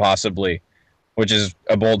LeBron possibly, which is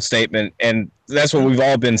a bold statement, and that's what we've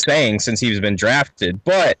all been saying since he's been drafted.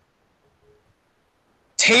 But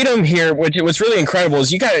Tatum here, what's really incredible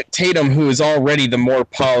is you got Tatum, who is already the more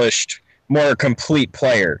polished, more complete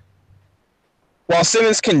player. While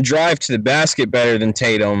Simmons can drive to the basket better than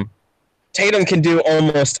Tatum can do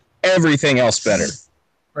almost everything else better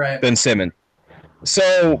than Simmons.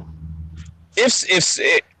 So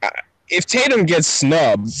if Tatum gets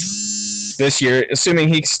snubbed this year, assuming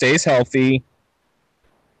he stays healthy,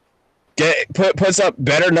 puts up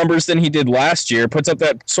better numbers than he did last year, puts up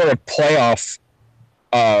that sort of playoff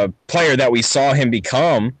player that we saw him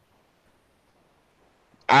become,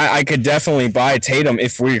 I could definitely buy Tatum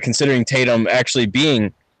if we're considering Tatum actually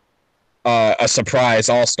being a surprise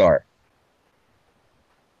All-Star.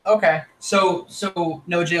 Okay, so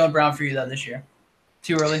no Jaylen Brown for you though this year?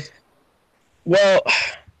 Too early? Well,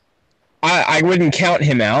 I wouldn't count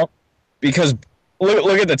him out because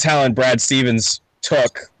look at the talent Brad Stevens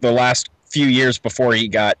took the last few years before he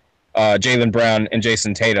got Jaylen Brown and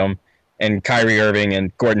Jason Tatum and Kyrie Irving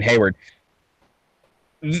and Gordon Hayward.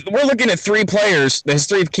 We're looking at his three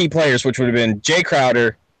key players, which would have been Jay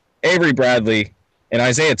Crowder, Avery Bradley, and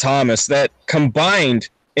Isaiah Thomas, that combined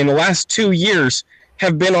in the last 2 years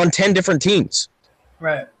have been on 10 different teams.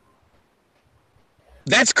 Right.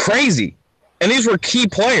 That's crazy. And these were key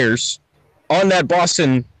players on that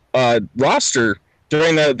Boston roster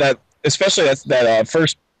during that especially that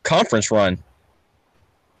first conference run.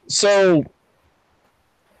 So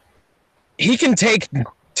he can take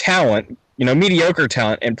talent, mediocre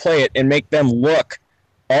talent, and play it and make them look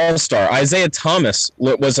all-star. Isaiah Thomas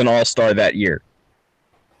was an all-star that year.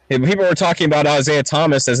 People were talking about Isaiah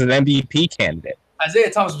Thomas as an MVP candidate.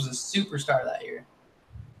 Isaiah Thomas was a superstar that year.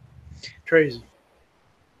 Crazy.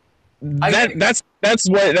 That's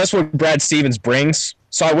what Brad Stevens brings.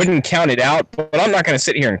 So I wouldn't count it out, but I'm not going to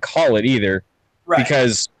sit here and call it either, Right.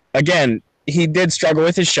 Because again, he did struggle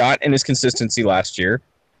with his shot and his consistency last year,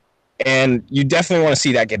 and you definitely want to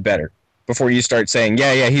see that get better before you start saying,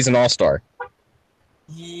 yeah, he's an all-star.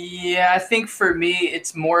 Yeah, I think for me,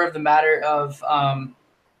 it's more of the matter of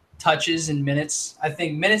touches and minutes. I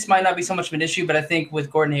think minutes might not be so much of an issue, but I think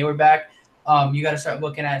with Gordon Hayward back, you got to start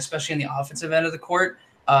looking at, especially on the offensive end of the court.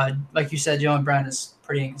 Like you said, Jaylen Brown is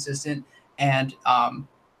pretty inconsistent, and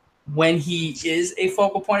when he is a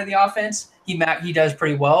focal point of the offense, he does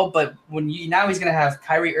pretty well. But now he's going to have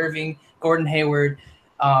Kyrie Irving, Gordon Hayward,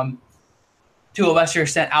 to a lesser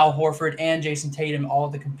extent Al Horford and Jason Tatum,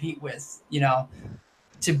 all to compete with,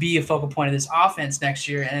 to be a focal point of this offense next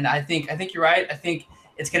year. And I think you're right. I think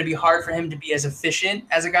it's going to be hard for him to be as efficient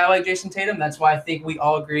as a guy like Jason Tatum. That's why I think we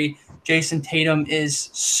all agree Jason Tatum is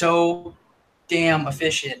so damn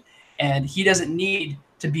efficient, and he doesn't need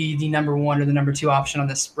to be the number one or the number two option on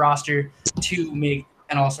this roster to make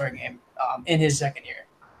an all-star game in his second year.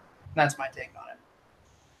 That's my take on it.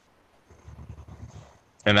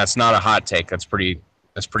 And that's not a hot take. That's pretty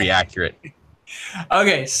accurate.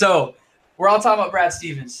 Okay, so we're all talking about Brad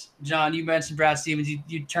Stevens. John, you mentioned Brad Stevens.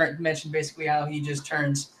 You mentioned basically how he just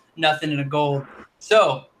turns nothing into gold.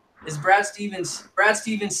 So is Brad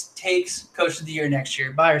Stevens takes Coach of the Year next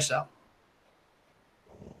year, buy or sell?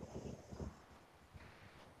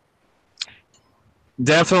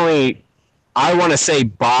 Definitely, I want to say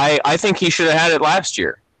buy. I think he should have had it last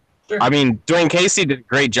year. Sure. I mean, Dwayne Casey did a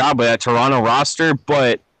great job with that Toronto roster,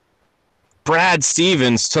 but Brad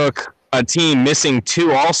Stevens took a team missing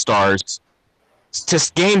 2 All-Stars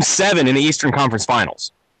to Game 7 in the Eastern Conference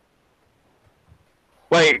Finals.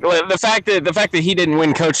 Like the fact that he didn't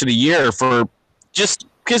win Coach of the Year for just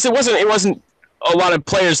because it wasn't a lot of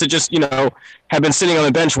players that just have been sitting on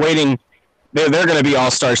the bench waiting. They're going to be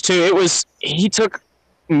All-Stars too. He took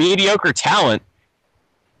mediocre talent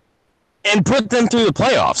and put them through the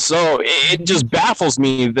playoffs. So it just baffles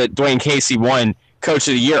me that Dwayne Casey won Coach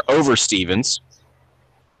of the Year over Stevens.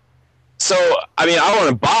 So, I mean, I want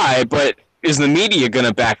to buy, but is the media going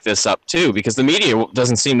to back this up too? Because the media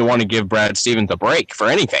doesn't seem to want to give Brad Stevens a break for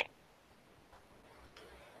anything.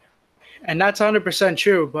 And that's 100%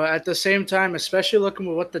 true. But at the same time, especially looking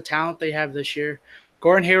at what the talent they have this year,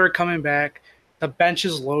 Gordon Hayward coming back, the bench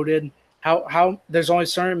is loaded. How there's only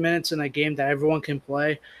certain minutes in a game that everyone can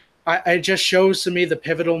play. It just shows to me the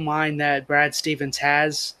pivotal mind that Brad Stevens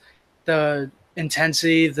has, the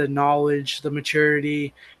intensity, the knowledge, the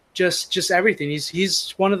maturity, just everything.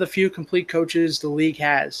 He's one of the few complete coaches the league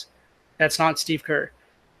has. That's not Steve Kerr.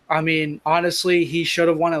 I mean, honestly, he should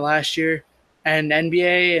have won it last year, and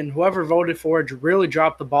NBA and whoever voted for it really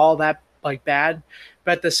dropped the ball that bad.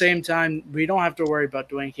 But at the same time, we don't have to worry about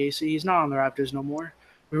Dwayne Casey. He's not on the Raptors no more.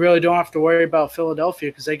 We really don't have to worry about Philadelphia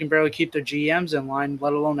because they can barely keep their GMs in line,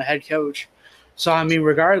 let alone the head coach. So, I mean,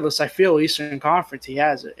 regardless, I feel Eastern Conference, he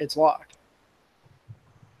has it. It's locked.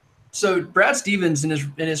 So Brad Stevens in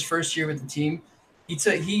his first year with the team,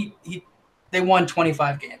 they won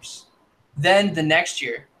 25 games. Then the next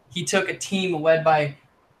year, he took a team led by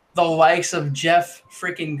the likes of Jeff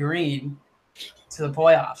freaking Green to the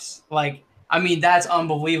playoffs. That's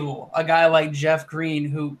unbelievable. A guy like Jeff Green,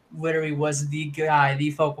 who literally was the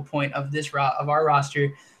focal point of our roster,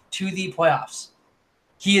 to the playoffs.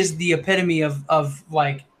 He is the epitome of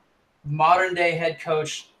modern day head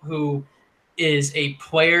coach who is a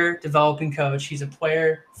player developing coach. He's a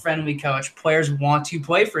player friendly coach. Players want to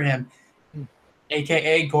play for him,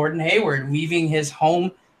 aka Gordon Hayward, leaving his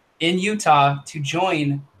home in Utah to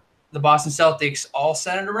join the Boston Celtics, all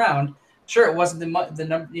centered around. Sure, it wasn't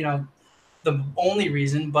the only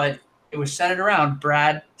reason, but it was centered around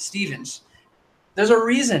Brad Stevens. There's a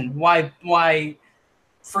reason why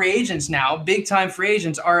free agents now, big time free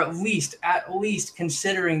agents, are at least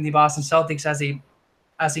considering the Boston Celtics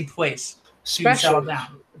as a place to settle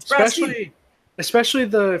down. Especially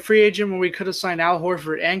the free agent when we could have signed Al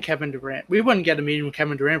Horford and Kevin Durant. We wouldn't get a meeting with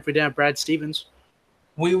Kevin Durant if we didn't have Brad Stevens.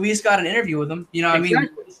 We just got an interview with him. Exactly.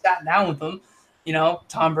 We sat down with him.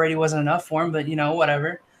 Tom Brady wasn't enough for him, but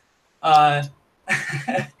whatever.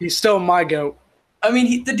 He's still my GOAT. I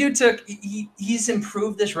mean, the dude he's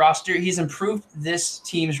improved this roster. He's improved this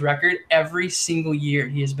team's record every single year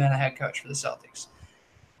he has been a head coach for the Celtics.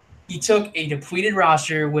 He took a depleted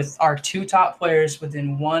roster with our 2 top players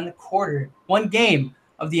within one game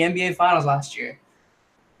of the NBA Finals last year.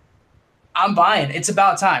 I'm buying. It's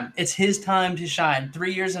about time. It's his time to shine.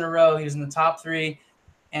 3 years in a row, he was in the top 3,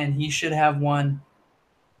 and he should have won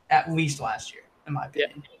at least last year, in my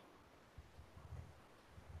opinion.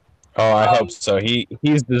 Oh, I hope so.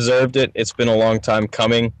 He's deserved it. It's been a long time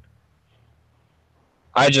coming.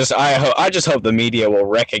 I just hope the media will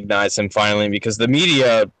recognize him finally, because the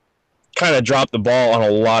media kind of dropped the ball on a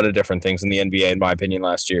lot of different things in the NBA, in my opinion,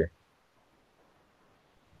 last year.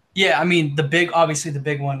 Yeah, I mean, the big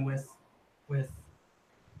one with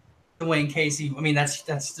Dwayne Casey. I mean, that's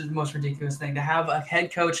the most ridiculous thing, to have a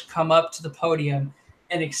head coach come up to the podium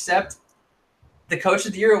and accept the Coach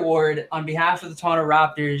of the Year award on behalf of the Toronto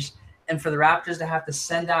Raptors, and for the Raptors to have to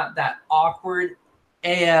send out that awkward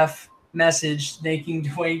AF message thanking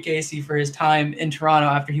Dwayne Casey for his time in Toronto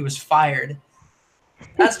after he was fired.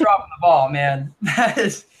 That's dropping the ball, man.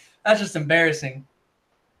 That's just embarrassing.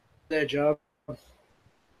 Their job.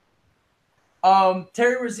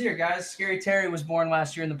 Terry Rozier, guys. Scary Terry was born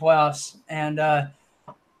last year in the playoffs, and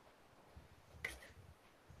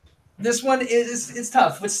this one it's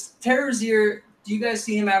tough. With Terry Rozier, do you guys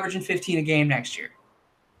see him averaging 15 a game next year?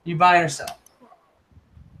 You buying or sell?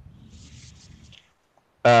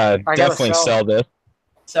 Definitely sell this.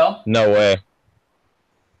 Sell? No way.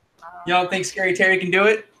 You don't think Scary Terry can do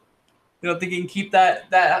it? You don't think he can keep that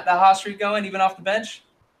hot streak going even off the bench?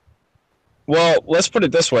 Well, let's put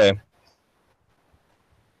it this way.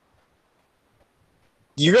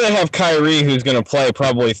 You're going to have Kyrie, who's going to play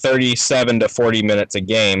probably 37 to 40 minutes a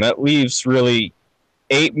game. That leaves really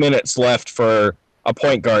 8 minutes left for a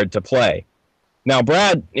point guard to play. Now,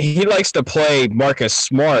 Brad, he likes to play Marcus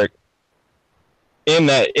Smart in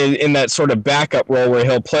that sort of backup role where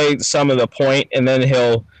he'll play some of the point and then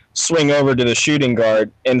he'll swing over to the shooting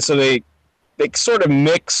guard. And so they sort of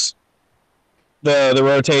mix the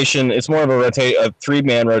rotation. It's more of a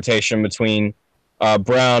three-man rotation between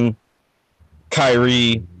Brown,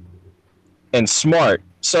 Kyrie, and Smart.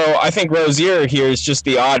 So I think Rozier here is just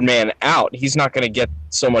the odd man out. He's not going to get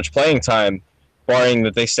so much playing time, barring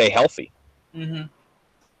that they stay healthy. Mm-hmm.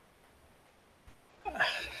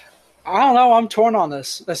 I don't know. I'm torn on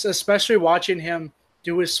this, especially watching him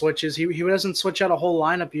do his switches. He doesn't switch out a whole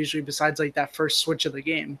lineup usually besides like that first switch of the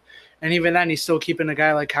game. And even then, he's still keeping a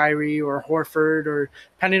guy like Kyrie or Horford, or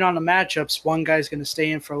depending on the matchups, one guy's going to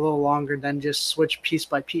stay in for a little longer than just switch piece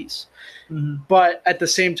by piece. Mm-hmm. But at the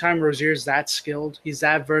same time, Rozier's that skilled. He's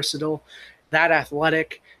that versatile, that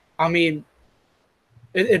athletic. I mean,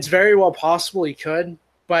 it's very well possible he could.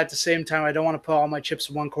 But at the same time, I don't want to put all my chips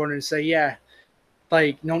in one corner and say, yeah,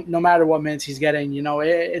 like no matter what minutes he's getting,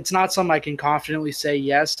 it's not something I can confidently say,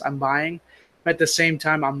 yes, I'm buying. But at the same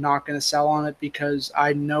time, I'm not going to sell on it because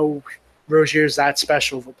I know Rozier's that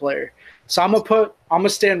special of a player. So I'm gonna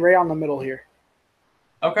stand right on the middle here.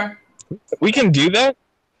 Okay. We can do that?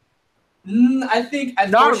 I think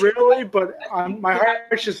not really, but my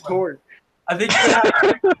heart's just torn. I think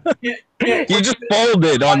you just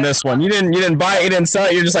folded on this one. You didn't buy it, you didn't sell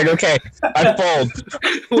it. You're just like, okay, I fold.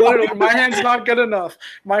 Literally, my hand's not good enough.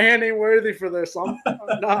 My hand ain't worthy for this.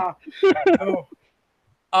 Nah. No.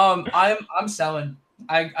 I'm selling.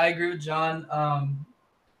 I agree with John.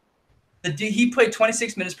 He played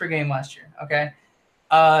 26 minutes per game last year. Okay,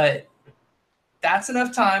 that's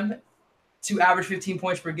enough time to average 15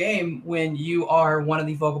 points per game when you are one of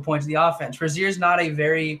the focal points of the offense. Rozier's not a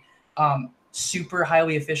very super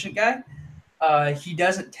highly efficient guy. He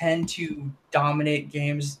doesn't tend to dominate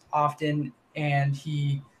games often, and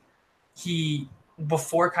he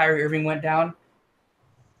before Kyrie Irving went down,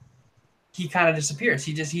 he kind of disappears.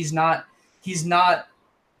 He's not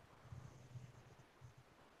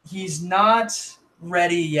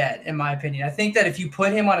ready yet, in my opinion. I think that if you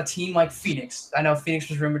put him on a team like Phoenix, I know Phoenix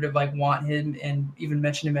was rumored to want him and even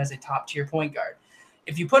mention him as a top tier point guard.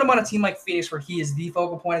 If you put him on a team like Phoenix where he is the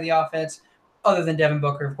focal point of the offense, other than Devin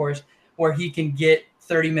Booker, of course, where he can get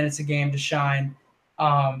 30 minutes a game to shine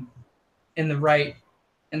in the right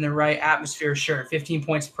atmosphere, sure, 15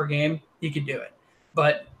 points per game, he could do it.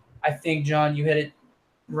 But I think, John, you hit it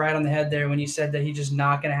right on the head there when you said that he's just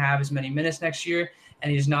not going to have as many minutes next year,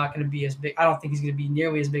 and he's not going to be as big. I don't think he's going to be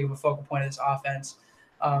nearly as big of a focal point of this offense.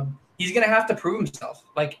 He's going to have to prove himself.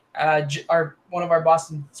 Like one of our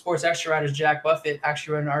Boston Sports Extra writers, Jack Buffett,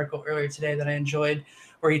 actually wrote an article earlier today that I enjoyed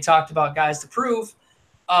where he talked about guys to prove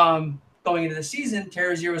going into the season. Terry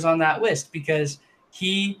Rozier was on that list because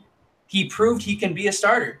he proved he can be a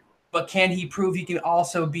starter, but can he prove he can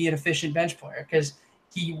also be an efficient bench player? Because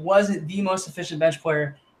he wasn't the most efficient bench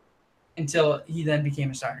player until he then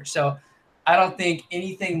became a starter. So I don't think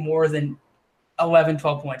anything more than 11,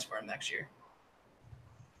 12 points for him next year.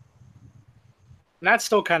 And that's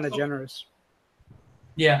still kind of generous.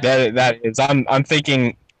 Yeah. That is. I'm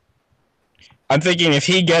thinking if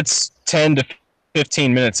he gets 10 to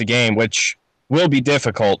 15 minutes a game, which will be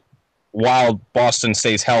difficult while Boston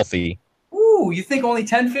stays healthy. Ooh, you think only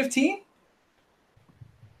 10, 15?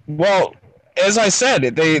 Well, as I said,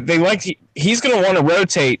 he's going to want to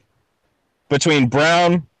rotate between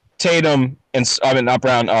Brown, Tatum, and not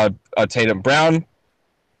Brown, Tatum, Brown,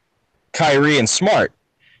 Kyrie, and Smart.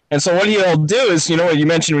 And so what he'll do is, what you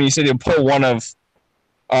mentioned when you said he'll pull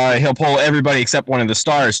he'll pull everybody except one of the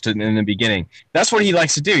stars in the beginning. That's what he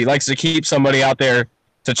likes to do. He likes to keep somebody out there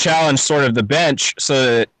to challenge sort of the bench so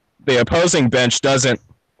that the opposing bench doesn't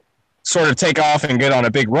sort of take off and get on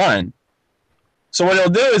a big run. So what he'll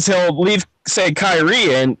do is he'll leave, say,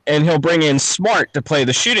 Kyrie in, and he'll bring in Smart to play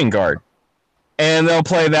the shooting guard. And they'll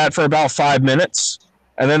play that for about 5 minutes,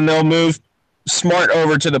 and then they'll move Smart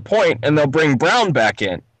over to the point, and they'll bring Brown back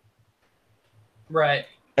in. Right.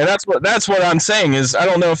 And that's what I'm saying is I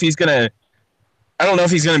don't know if he's gonna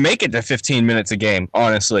make it to 15 minutes a game,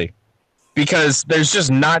 honestly, because there's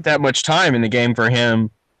just not that much time in the game for him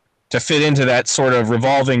to fit into that sort of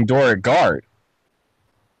revolving door at guard.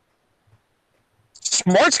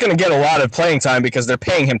 Smart's going to get a lot of playing time because they're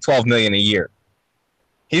paying him $12 million a year.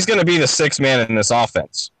 He's going to be the sixth man in this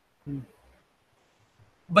offense.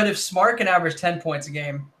 But if Smart can average 10 points a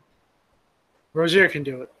game, Rozier can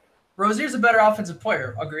do it. Rozier's a better offensive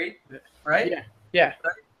player. Agreed? Right? Yeah.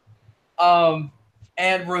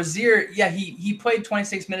 And Rozier, he played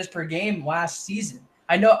 26 minutes per game last season.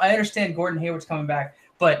 I understand Gordon Hayward's coming back,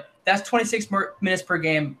 but that's 26 minutes per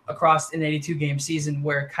game across an 82-game season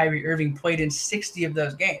where Kyrie Irving played in 60 of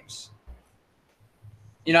those games.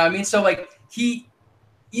 You know what I mean? So,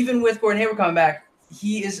 even with Gordon Hayward coming back,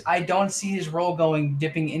 I don't see his role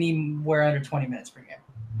dipping anywhere under 20 minutes per game.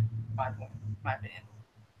 My opinion.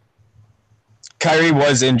 Kyrie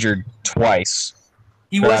was injured twice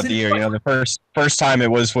throughout the year. The first time it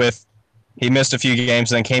was he missed a few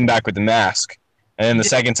games and then came back with the mask. And then the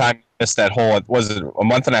second time he missed that whole, was it a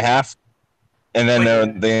month and a half? And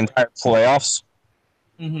then the entire playoffs.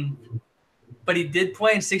 Mm-hmm. But he did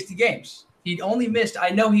play in 60 games. He only missed, I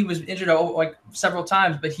know he was injured several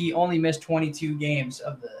times, but he only missed 22 games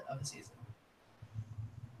of the season.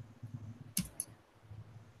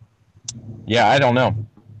 Yeah, I don't know.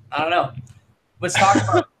 Let's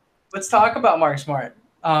talk about Mark Smart.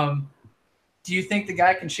 Do you think the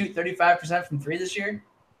guy can shoot 35% from three this year?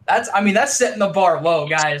 That's setting the bar low,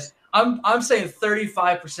 guys. I'm saying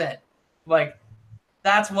 35%.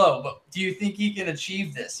 That's low, but do you think he can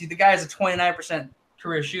achieve this? The guy is a 29%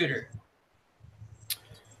 career shooter.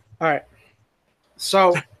 All right.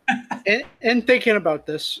 So in thinking about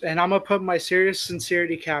this, and I'm going to put my serious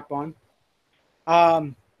sincerity cap on,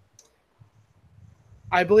 I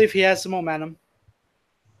believe he has the momentum.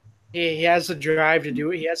 He has the drive to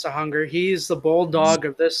do it. He has the hunger. He's the bulldog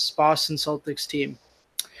of this Boston Celtics team.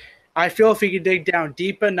 I feel if he could dig down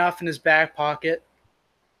deep enough in his back pocket,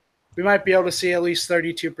 we might be able to see at least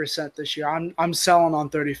 32% this year. I'm selling on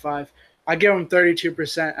 35. I give him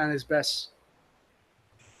 32% on his best.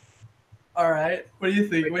 All right. What do you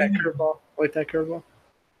think? Like that curveball.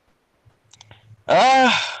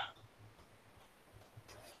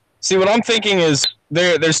 See, what I'm thinking is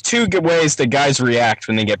there's two good ways that guys react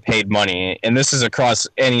when they get paid money, and this is across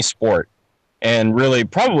any sport and really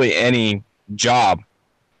probably any job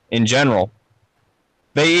in general.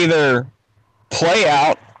 They either play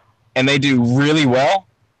out and they do really well,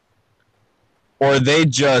 or they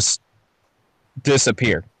just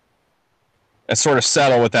disappear and sort of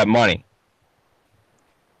settle with that money.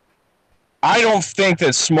 I don't think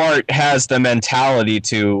that Smart has the mentality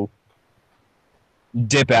to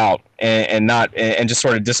dip out and just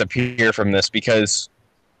sort of disappear from this because,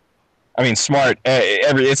 Smart,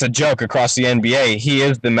 it's a joke across the NBA. He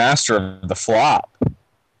is the master of the flop.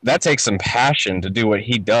 That takes some passion to do what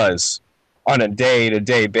he does on a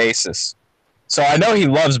day-to-day basis. So I know he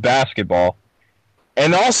loves basketball.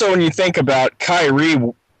 And also when you think about Kyrie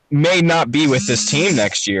may not be with this team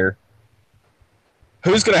next year,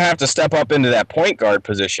 who's going to have to step up into that point guard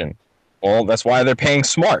position? Well, that's why they're paying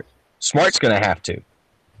Smart. Smart's going to have to.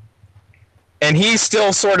 And he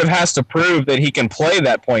still sort of has to prove that he can play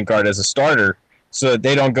that point guard as a starter so that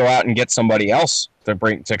they don't go out and get somebody else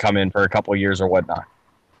to come in for a couple of years or whatnot.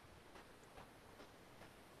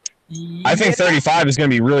 Yeah. I think 35 is going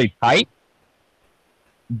to be really tight,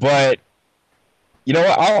 but you know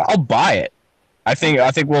what? I'll buy it. I think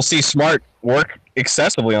we'll see Smart work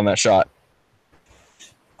excessively on that shot.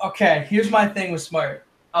 Okay, here's my thing with Smart.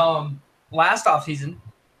 Last offseason,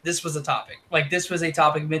 this was a topic. This was a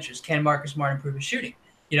topic of interest. Can Marcus Smart improve his shooting?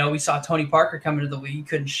 You know, we saw Tony Parker come into the league. He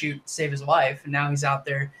couldn't shoot to save his life, and now he's out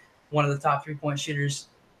there, one of the top 3-point shooters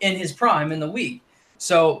in his prime in the league.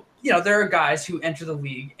 So, you know, there are guys who enter the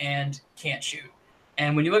league and can't shoot.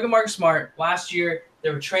 And when you look at Marcus Smart, last year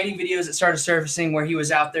there were training videos that started surfacing where he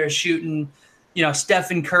was out there shooting, you know,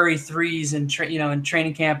 Stephen Curry threes and in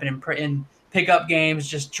training camp and in pickup games,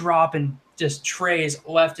 just dropping just trays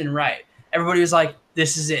left and right. Everybody was like,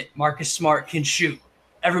 "This is it. Marcus Smart can shoot."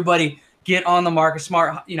 Everybody get on the Marcus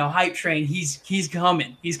Smart, hype train. He's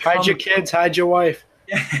coming. He's coming. Hide your kids, hide your wife.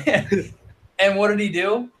 And what did he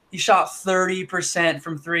do? He shot 30%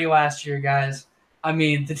 from 3 last year, guys. I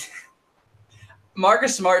mean,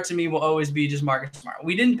 Marcus Smart to me will always be just Marcus Smart.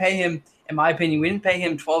 We didn't pay him, in my opinion,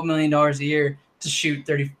 $12 million a year to shoot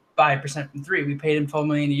 35% from 3. We paid him $12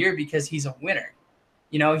 million a year because he's a winner.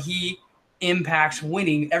 You know, he impacts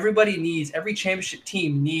winning. Every championship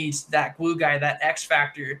team needs that glue guy, that X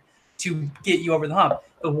factor to get you over the hump.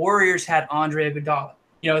 The Warriors had Andre Iguodala.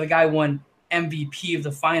 You know, the guy won MVP of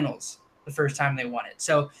the finals the first time they won it.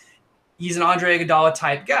 So he's an Andre Iguodala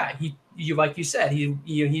type guy. Like you said,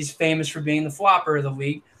 he's famous for being the flopper of the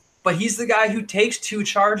league, but he's the guy who takes 2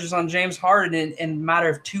 charges on James Harden in a matter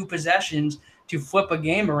of 2 possessions to flip a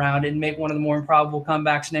game around and make one of the more improbable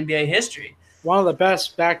comebacks in NBA history. One of the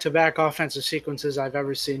best back-to-back offensive sequences I've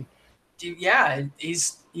ever seen. Yeah,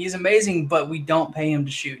 he's amazing, but we don't pay him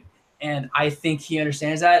to shoot. And I think he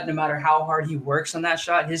understands that. No matter how hard he works on that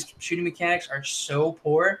shot, his shooting mechanics are so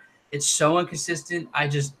poor. It's so inconsistent. I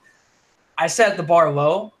set the bar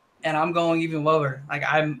low, and I'm going even lower. Like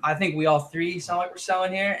I think we all three sound like we're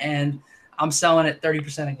selling here, and I'm selling at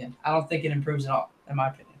 30% again. I don't think it improves at all, in my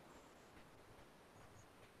opinion.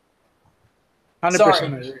 100%.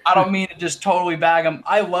 Sorry, I don't mean to just totally bag him.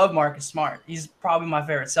 I love Marcus Smart. He's probably my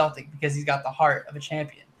favorite Celtic because he's got the heart of a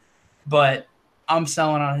champion. But I'm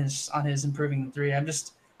selling on his improving the 3.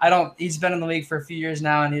 He's been in the league for a few years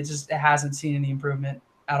now, and it hasn't seen any improvement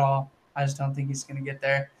at all. I just don't think he's going to get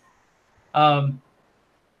there. John,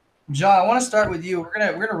 I want to start with you. We're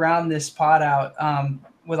gonna round this pod out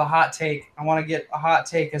with a hot take. I want to get a hot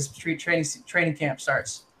take as training camp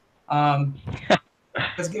starts.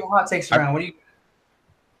 Let's get hot takes around. What do you?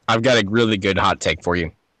 I've got a really good hot take for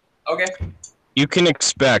you. Okay. You can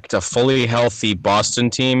expect a fully healthy Boston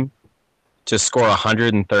team to score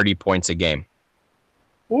 130 points a game.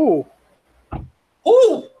 Ooh.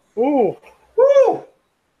 Ooh. Ooh. Ooh.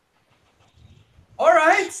 All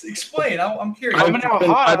right. Explain. I'm curious.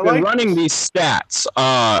 I've been running these stats.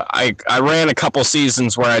 I ran a couple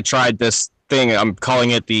seasons where I tried this thing. I'm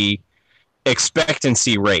calling it the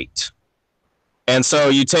expectancy rate. And so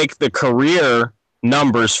you take the career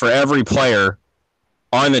numbers for every player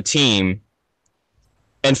on the team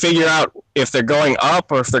and figure out if they're going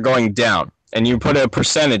up or if they're going down. And you put a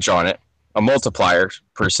percentage on it, a multiplier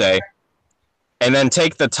per se, and then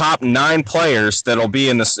take the top 9 players that'll be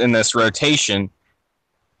in this rotation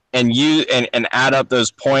and add up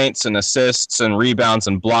those points and assists and rebounds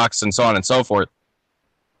and blocks and so on and so forth.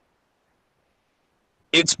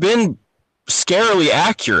 It's been scarily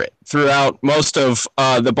accurate throughout most of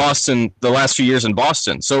the last few years in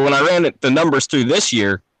Boston. So when I ran the numbers through this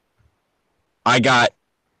year, I got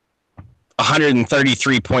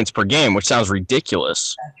 133 points per game, which sounds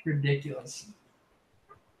ridiculous. That's ridiculous.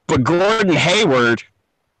 But Gordon Hayward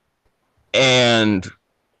and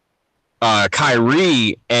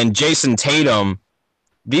Kyrie and Jason Tatum,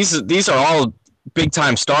 these are all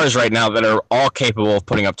big-time stars right now that are all capable of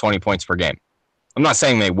putting up 20 points per game. I'm not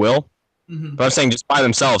saying they will, but I'm saying just by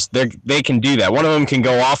themselves, they can do that. One of them can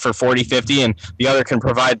go off for 40, 50, and the other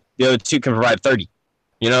two can provide 30,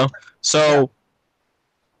 So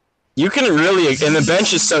you can really, and the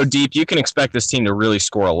bench is so deep, you can expect this team to really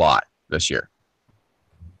score a lot this year.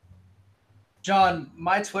 John,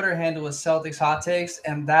 my Twitter handle is Celtics Hot Takes,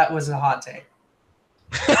 and that was a hot take.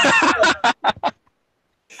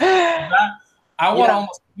 I want to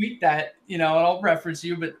almost tweet that, and I'll reference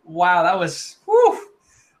you, but wow, that was whew.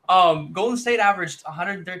 Golden State averaged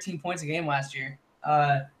 113 points a game last year.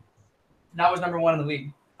 That was number 1 in the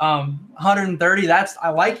league. 130, I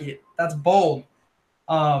like it. That's bold.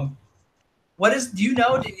 Do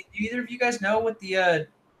either of you guys know what the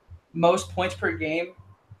most points per game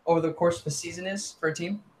over the course of a season is for a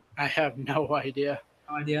team? I have no idea.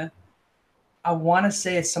 No idea. I want to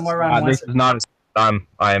say it's somewhere around. This is not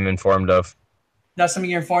I am informed of. Not something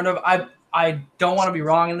you're informed of. I don't want to be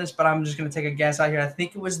wrong in this, but I'm just going to take a guess out here. I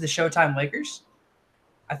think it was the Showtime Lakers.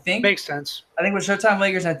 Makes sense. I think it was Showtime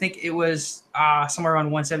Lakers. I think it was somewhere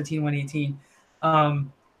around 117, 118.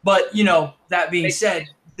 But that being said,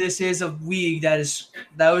 this is a league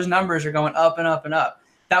those numbers are going up and up and up.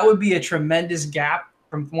 That would be a tremendous gap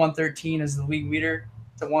from 113 as the league leader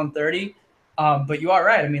to 130. But you are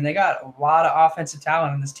right. I mean, they got a lot of offensive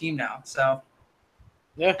talent on this team now. So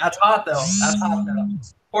Yeah, that's hot, though. That's hot, though.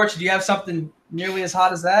 Porch, do you have something nearly as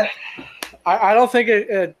hot as that? I don't think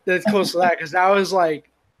it's close to that because that was like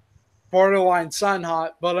borderline sun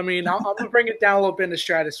hot. But I mean, I'm gonna bring it down a little bit in the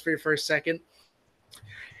stratosphere for a second.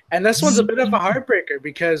 And this one's a bit of a heartbreaker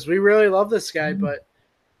because we really love this guy, but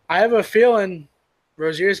I have a feeling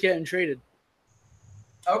Rozier's getting traded.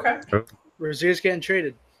 Okay. Rozier's getting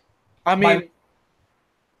traded. I mean,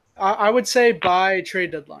 I would say by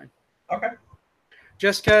trade deadline. Okay.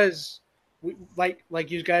 Just because,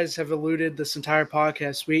 like you guys have alluded this entire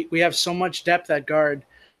podcast, we have so much depth at guard.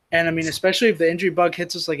 And, I mean, especially if the injury bug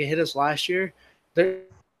hits us like it hit us last year,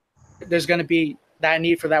 there's going to be that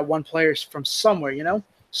need for that one player from somewhere, you know?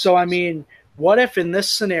 So, I mean, what if in this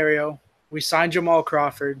scenario we sign Jamal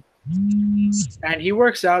Crawford and he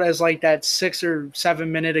works out as like that 6 or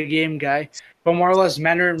 7 minute a game guy, but more or less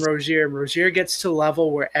mentoring Rozier. Rozier gets to the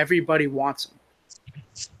level where everybody wants him.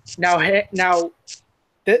 Now,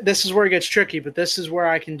 this is where it gets tricky, but this is where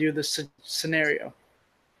I can do this scenario.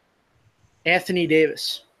 Anthony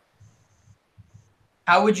Davis.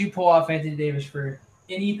 How would you pull off Anthony Davis for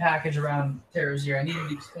any package around Terry Rozier? I need you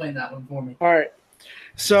to explain that one for me. All right.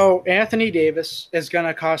 So Anthony Davis is going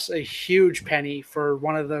to cost a huge penny for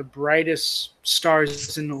one of the brightest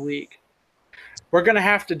stars in the league. We're going to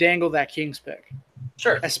have to dangle that Kings pick.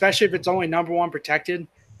 Sure. Especially if it's only number 1 protected,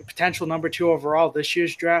 the potential number 2 overall this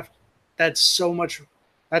year's draft. That's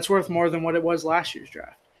worth more than what it was last year's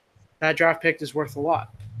draft. That draft pick is worth a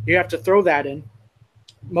lot. You have to throw that in.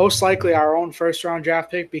 Most likely our own first-round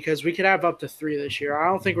draft pick because we could have up to 3 this year. I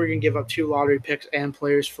don't think we're going to give up 2 lottery picks and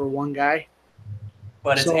players for one guy.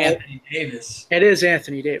 But it's Anthony Davis. It is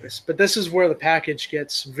Anthony Davis. But this is where the package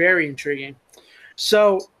gets very intriguing.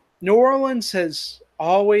 So New Orleans has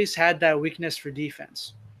always had that weakness for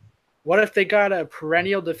defense. What if they got a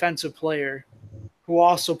perennial defensive player who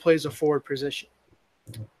also plays a forward position?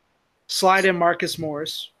 Slide in Marcus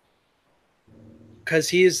Morris because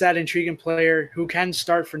he is that intriguing player who can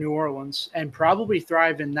start for New Orleans and probably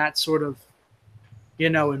thrive in that sort of,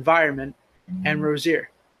 environment. And Rozier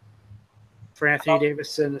for Anthony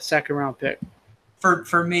Davis in the second-round pick.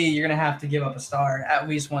 For me, you're going to have to give up a star, at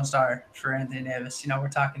least 1 star for Anthony Davis. We're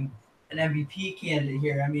talking an MVP candidate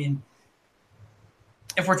here. I mean,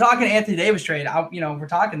 if we're talking Anthony Davis trade, if we're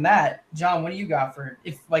talking that, John, what do you got for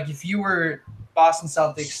if you were Boston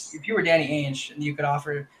Celtics, if you were Danny Ainge and you could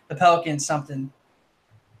offer the Pelicans something?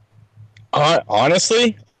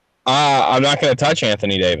 Honestly, I'm not going to touch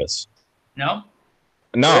Anthony Davis. No?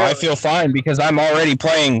 No, Really? I feel fine because I'm already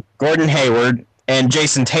playing Gordon Hayward and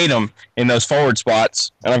Jason Tatum in those forward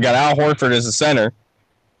spots, and I've got Al Horford as a center.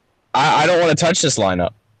 I don't want to touch this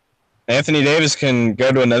lineup. Anthony Davis can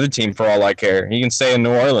go to another team for all I care. He can stay in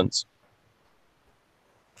New Orleans.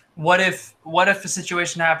 What if a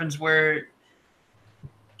situation happens where,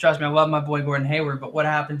 trust me, I love my boy Gordon Hayward, but what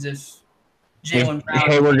happens if Jaylen Brown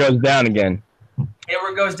Hayward goes down again?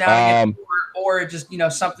 Hayward goes down again, or just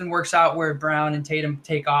something works out where Brown and Tatum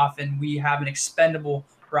take off and we have an expendable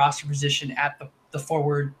roster position at the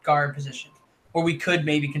forward guard position, or we could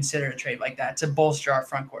maybe consider a trade like that to bolster our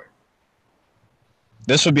front court.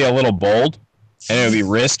 This would be a little bold, and it would be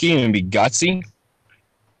risky, and it would be gutsy,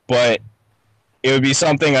 but it would be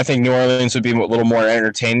something I think New Orleans would be a little more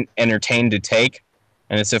entertained to take,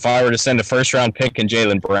 and it's if I were to send a first-round pick and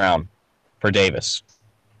Jaylen Brown for Davis.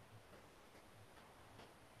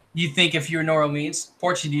 Do you think if you were New Orleans,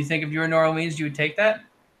 Porchy, do you think if you were New Orleans, you would take that,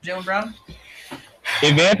 Jaylen Brown?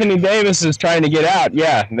 If Anthony Davis is trying to get out,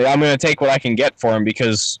 yeah, I'm going to take what I can get for him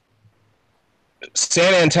because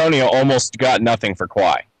San Antonio almost got nothing for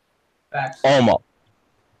Kawhi. Facts. Almost.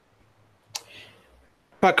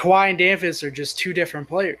 But Kawhi and Davis are just 2 different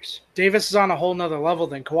players. Davis is on a whole nother level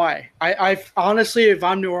than Kawhi. I honestly, if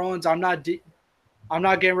I'm New Orleans, I'm not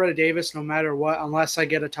getting rid of Davis no matter what, unless I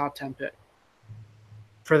get a top 10 pick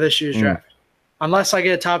for this year's draft. Unless I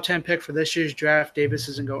get a top 10 pick for this year's draft, Davis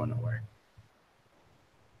isn't going nowhere.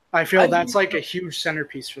 I feel that's like a huge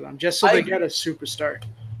centerpiece for them, just so they get a superstar.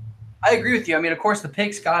 I agree with you. I mean, of course, the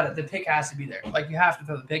pick's got it. The pick has to be there. Like, you have to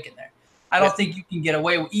throw the pick in there. I don't think you can get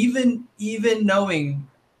away – even knowing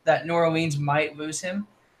that New Orleans might lose him,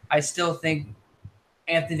 I still think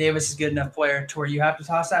Anthony Davis is a good enough player to where you have to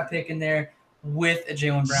toss that pick in there with a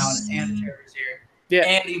Jaylen Brown and a Terry Rozier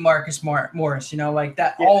and a Marcus Morris, like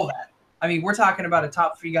that, all of that. I mean, we're talking about a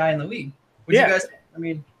top 3 guy in the league. Would you guys – I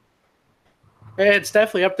mean – it's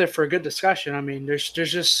definitely up there for a good discussion. I mean, there's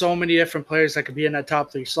just so many different players that could be in that top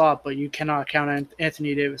 3 slot, but you cannot count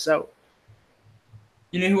Anthony Davis out.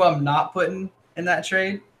 You know who I'm not putting in that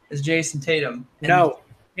trade is Jason Tatum. And No.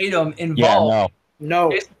 Tatum Yeah, involved. no.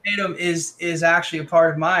 No. Jason Tatum is actually a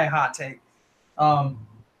part of my hot take. Oh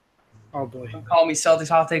boy. Don't call me Celtics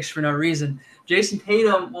hot takes for no reason. Jason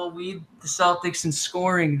Tatum will lead the Celtics in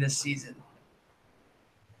scoring this season.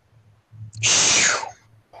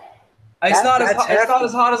 It's not as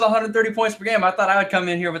hot as 130 points per game. I thought I would come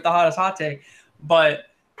in here with the hottest hot take, but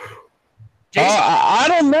Jason, I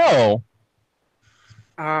don't know.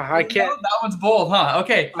 I can't. That one's bold, huh?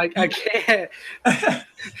 Okay. I can't.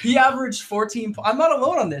 He averaged 14. I'm not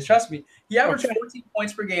alone on this. Trust me. He averaged 14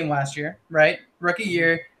 points per game last year, right? Rookie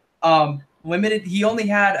year. Limited. He only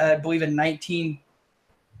had, I believe, a 19.2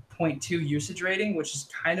 usage rating, which is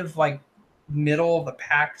kind of like middle of the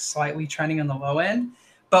pack, slightly trending on the low end,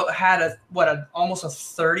 but had almost a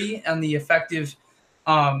 30 on the effective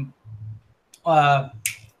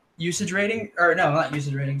usage rating, or no, not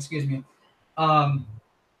usage rating. Excuse me.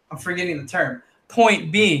 I'm forgetting the term.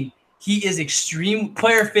 Point being, he is extreme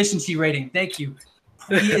player efficiency rating. Thank you.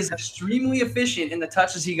 He is extremely efficient in the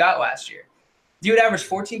touches he got last year. Dude averaged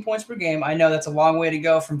 14 points per game. I know that's a long way to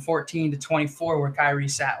go from 14 to 24 where Kyrie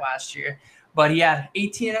sat last year, but he had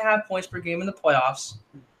 18.5 points per game in the playoffs.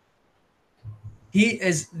 He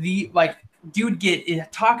is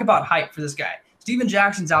talk about hype for this guy. Steven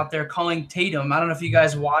Jackson's out there calling Tatum. I don't know if you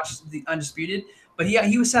guys watched the Undisputed, but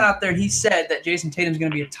he was sent out there. He said that Jason Tatum's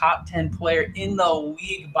going to be a top 10 player in the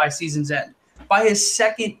league by season's end, by his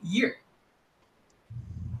second year.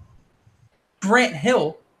 Grant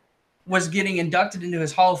Hill was getting inducted into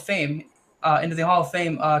his Hall of Fame,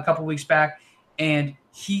 a couple weeks back, and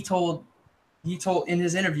he told in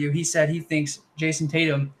his interview, he said he thinks Jason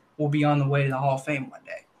Tatum will be on the way to the Hall of Fame one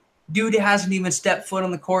day. Dude hasn't even stepped foot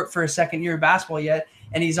on the court for a second year of basketball yet,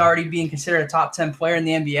 and he's already being considered a top 10 player in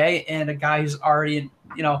the NBA and a guy who's already,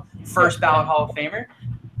 first ballot Hall of Famer.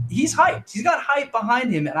 He's hyped. He's got hype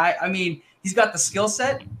behind him, and I mean, he's got the skill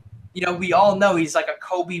set. We all know he's like a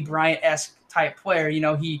Kobe Bryant-esque type player.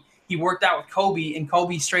 He worked out with Kobe, and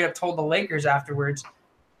Kobe straight up told the Lakers afterwards,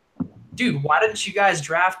 dude, why didn't you guys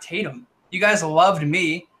draft Tatum? You guys loved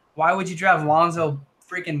me. Why would you draft Lonzo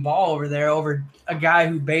freaking Ball over there over a guy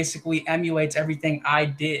who basically emulates everything I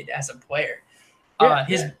did as a player?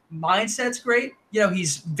 His mindset's great.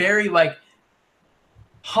 He's very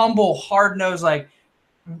humble, hard-nosed,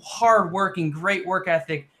 hard-working, great work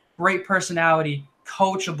ethic, great personality,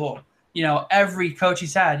 coachable. Every coach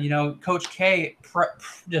he's had, Coach K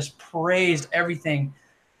just praised everything,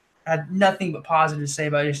 had nothing but positive to say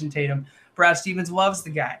about Jason Tatum. Brad Stevens loves the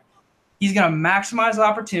guy. He's going to maximize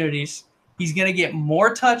opportunities. He's going to get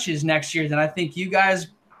more touches next year than I think you guys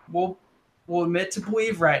will admit to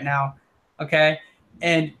believe right now, okay?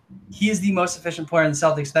 And he is the most efficient player in the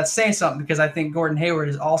Celtics. That's saying something because I think Gordon Hayward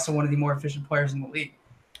is also one of the more efficient players in the league.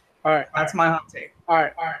 All right. That's my hot take. All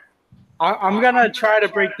right. I'm going to try to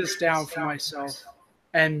break this down for myself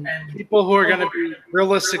and people who are going to be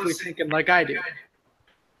realistically thinking like I do.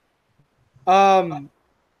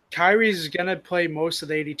 Kyrie's going to play most of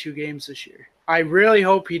the 82 games this year. I really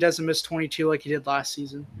hope he doesn't miss 22 like he did last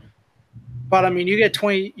season. But, I mean, you get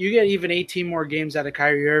even 18 more games out of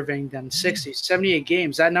Kyrie Irving than 60. 78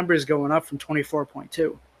 games. That number is going up from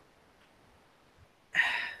 24.2.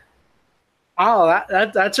 Oh,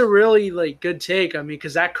 that's a really good take. I mean,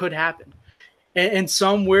 because that could happen. In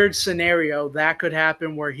some weird scenario, that could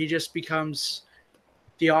happen where he just becomes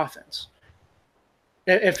the offense.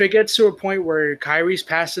 If it gets to a point where Kyrie's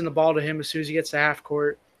passing the ball to him as soon as he gets to half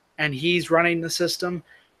court and he's running the system,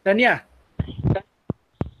 then yeah.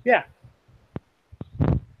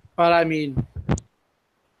 But I mean,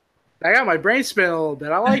 I got my brain spinning a little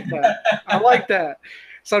bit. I like that.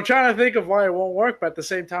 So I'm trying to think of why it won't work, but at the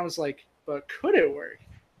same time, it's but could it work?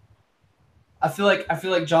 I feel like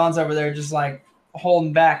John's over there just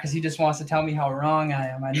holding back because he just wants to tell me how wrong I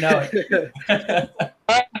am. I know it.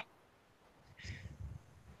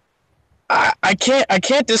 I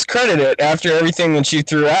can't discredit it after everything that you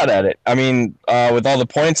threw out at it. I mean, with all the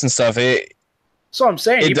points and stuff, so I'm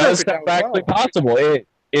saying it does sound actually possible.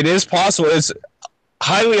 It is possible. It's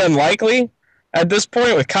highly unlikely at this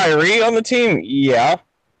point with Kyrie on the team. Yeah,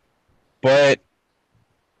 but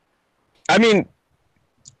I mean,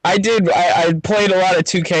 I played a lot of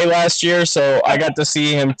 2K last year, so I got to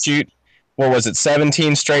see him shoot. What was it?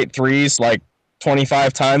 17 straight threes,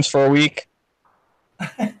 25 times for a week.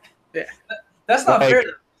 Yeah. That's not fair.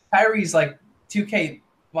 Kyrie's 2K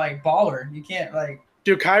baller. You can't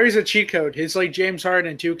Dude, Kyrie's a cheat code. He's like James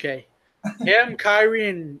Harden in 2K. Him, Kyrie,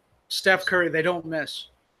 and Steph Curry, they don't miss.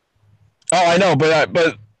 Oh, I know, but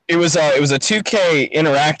it was a 2K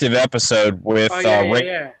interactive episode with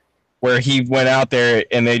where he went out there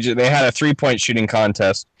and they had a 3-point shooting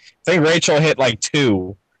contest. I think Rachel hit like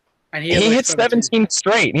 2. And He hit 17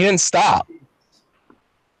 straight. He didn't stop.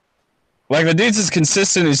 Like, the dude's as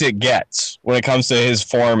consistent as it gets when it comes to his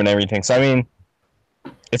form and everything. So, I mean,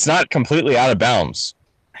 it's not completely out of bounds.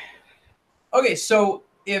 Okay, so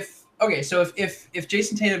if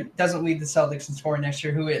Jason Tatum doesn't lead the Celtics in scoring next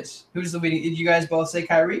year, who is? Who's the leading? Did you guys both say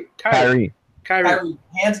Kyrie? Kyrie.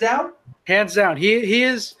 Hands down? Hands down. He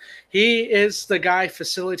is the guy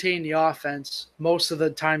facilitating the offense most of the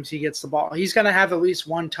times he gets the ball. He's going to have at least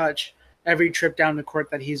one touch every trip down the court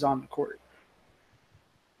that he's on the court.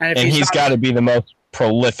 And he's got to be the most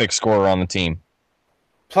prolific scorer on the team.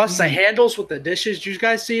 Plus the handles with the dishes. Did you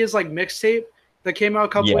guys see his like mixtape that came out a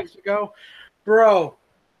couple weeks ago? Bro,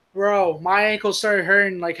 my ankle started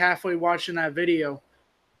hurting like halfway watching that video.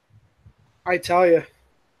 I tell you.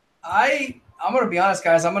 I'm going to be honest,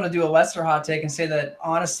 guys. I'm going to do a lesser hot take and say that,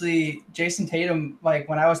 honestly, Jason Tatum, like,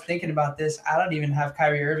 when I was thinking about this, I don't even have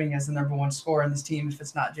Kyrie Irving as the number 1 scorer in this team if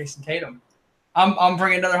it's not Jason Tatum. I'm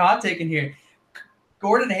bringing another hot take in here.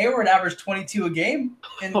 Gordon Hayward averaged 22 a game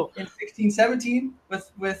in 16-17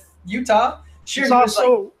 with Utah. Sure,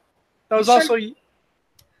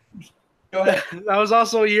 Go ahead. That was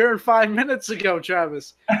also a year and 5 minutes ago,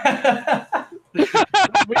 Travis. we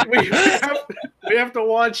have to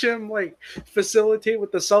watch him like facilitate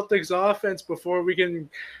with the Celtics offense before we can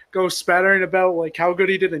go spattering about like how good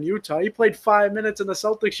he did in Utah. He played 5 minutes in the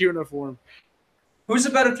Celtics uniform. Who's a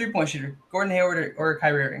better 3-point shooter, Gordon Hayward or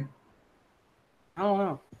Kyrie Irving? I don't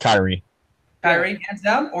know. Kyrie, hands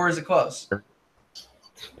down, or is it close?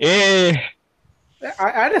 I'd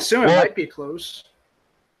assume it might be close.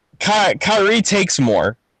 Kyrie takes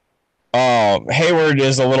more. Hayward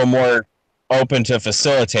is a little more open to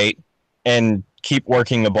facilitate and keep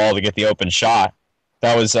working the ball to get the open shot.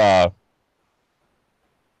 That was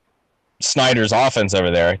Snyder's offense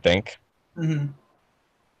over there, I think. Mm-hmm.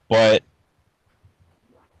 But,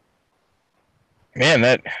 man,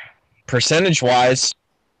 that percentage-wise,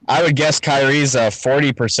 I would guess Kyrie's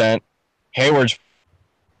 40%. Hayward's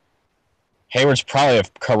probably a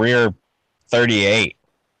career 38.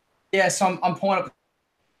 Yeah, so I'm pulling up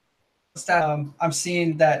stat. I'm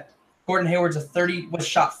seeing that Gordon Hayward's was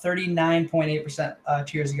shot 39.8%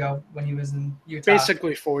 2 years ago when he was in Utah.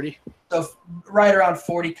 Basically 40. So right around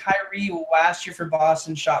 40. Kyrie last year for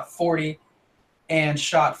Boston shot 40 and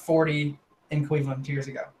shot 40 in Cleveland 2 years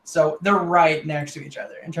ago. So they're right next to each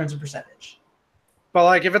other in terms of percentage. But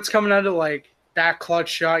like if it's coming out of like that clutch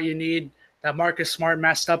shot you need that Marcus Smart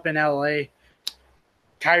messed up in LA,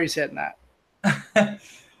 Kyrie's hitting that.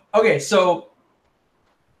 Okay, so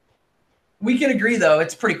we can agree though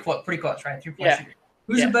it's pretty close, right? 3-point shooter.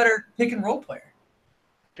 Who's a better pick and roll player?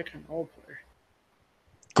 Pick and roll player.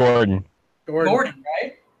 Gordon,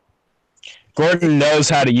 right? Gordon knows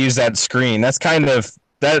how to use that screen. That's kind of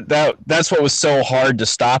that's what was so hard to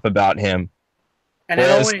stop about him. And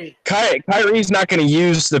Kyrie's not going to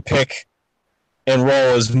use the pick and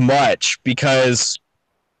roll as much because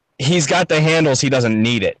he's got the handles. He doesn't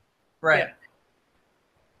need it. Right. Yeah.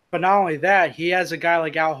 But not only that, he has a guy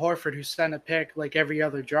like Al Horford who's sent a pick like every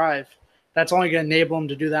other drive. That's only going to enable him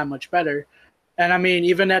to do that much better. And, I mean,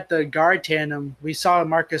 even at the guard tandem, we saw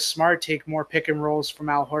Marcus Smart take more pick and rolls from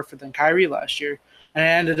Al Horford than Kyrie last year. And it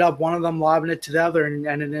ended up one of them lobbing it to the other and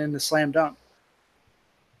ended in a slam dunk.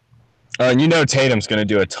 And you know Tatum's going to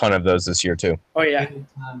do a ton of those this year too. Oh, yeah.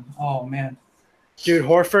 Oh, man. Dude,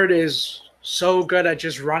 Horford is so good at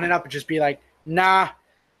just running up and just be like, nah,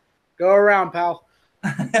 go around, pal.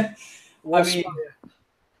 I mean,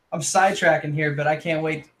 I'm sidetracking here, but I can't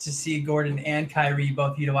wait to see Gordon and Kyrie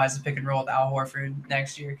both utilize the pick and roll with Al Horford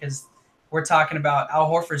next year because we're talking about Al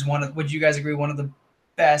Horford's would you guys agree, one of the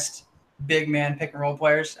best big man pick and roll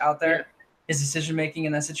players out there? Yeah. His decision-making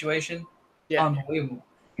in that situation, unbelievable.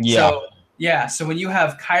 Yeah. So when you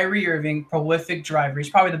have Kyrie Irving, prolific driver, he's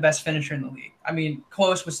probably the best finisher in the league. I mean,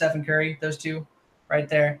 close with Stephen Curry, those two right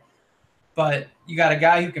there. But you got a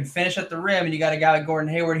guy who can finish at the rim, and you got a guy like Gordon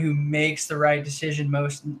Hayward who makes the right decision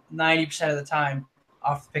 90% of the time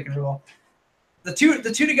off the pick and roll. The two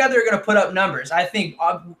together are going to put up numbers. I think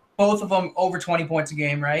both of them over 20 points a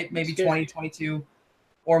game, right? Maybe 20, 22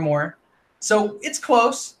 or more. So it's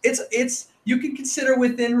close. It's you can consider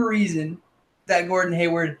within reason that Gordon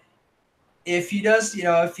Hayward, if he does,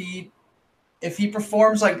 if he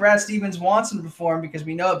performs like Brad Stevens wants him to perform, because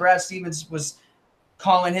we know that Brad Stevens was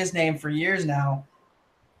calling his name for years now.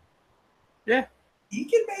 Yeah. He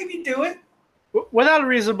can maybe do it. Without a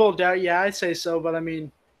reasonable doubt, yeah, I'd say so. But, I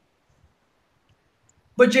mean,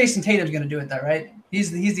 But Jason Tatum's going to do it, though, right?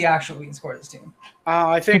 He's the actual leading scorer of this team.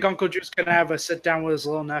 I think Uncle Drew's gonna have a sit down with his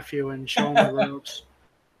little nephew and show him the ropes.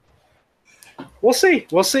 We'll see.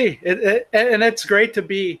 And it's great to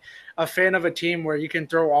be a fan of a team where you can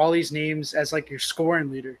throw all these names as like your scoring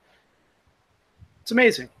leader. It's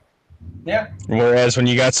amazing. Yeah. Whereas when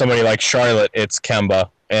you got somebody like Charlotte, it's Kemba,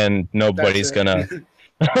 and nobody's gonna.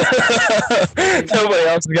 Nobody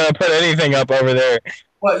else is gonna put anything up over there.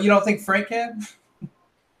 What, you don't think Frank can?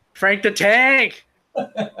 Frank the Tank.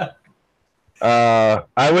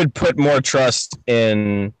 I would put more trust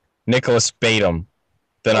in Nicholas Batum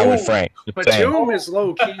than I would Frank. Batum is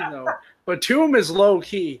low key though. Batum is low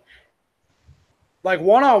key. Like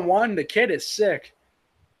 1-on-1, the kid is sick.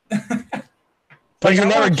 But he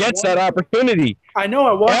never gets that opportunity. I know.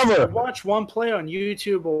 I watched one play on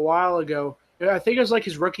YouTube a while ago. I think it was like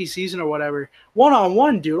his rookie season or whatever.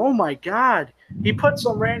 1-on-1, dude. Oh my god. He put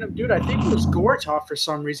some random dude. I think it was Gortov for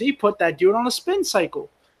some reason. He put that dude on a spin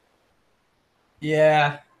cycle.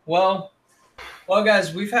 Yeah. Well,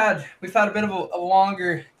 guys, we've had a bit of a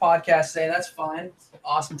longer podcast today. That's fine.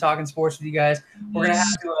 Awesome talking sports with you guys. We're gonna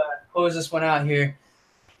have to close this one out here.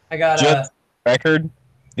 I got just record.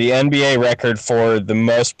 The NBA record for the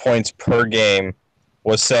most points per game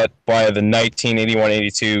was set by the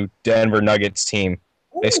 1981-82 Denver Nuggets team.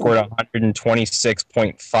 They scored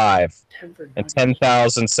 126.5 and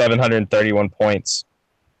 10,731 points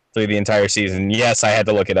through the entire season. Yes, I had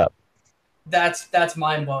to look it up. That's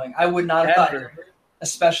mind blowing. I would not have thought,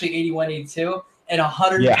 especially 81-82 and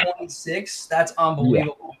 126. Yeah. That's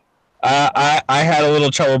unbelievable. I had a little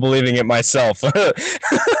trouble believing it myself.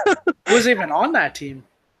 Who was even on that team?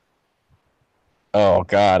 Oh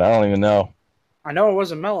God, I don't even know. I know it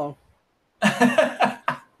wasn't Melo.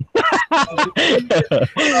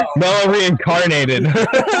 Melo reincarnated.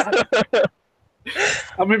 I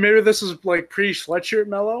mean, maybe this is like pre-sweatshirt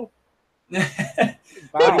Melo. Wow.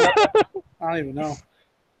 I don't even know.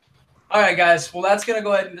 All right, guys. Well, that's gonna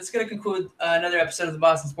conclude another episode of the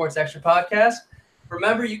Boston Sports Extra podcast.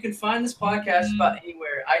 Remember, you can find this podcast about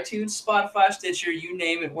anywhere: iTunes, Spotify, Stitcher, you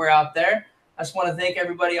name it. We're out there. I just want to thank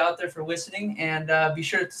everybody out there for listening, and be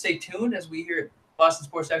sure to stay tuned as we here at Boston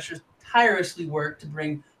Sports Extra tirelessly work to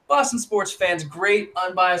bring Boston sports fans great,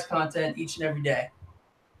 unbiased content each and every day.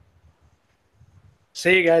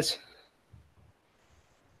 See you guys.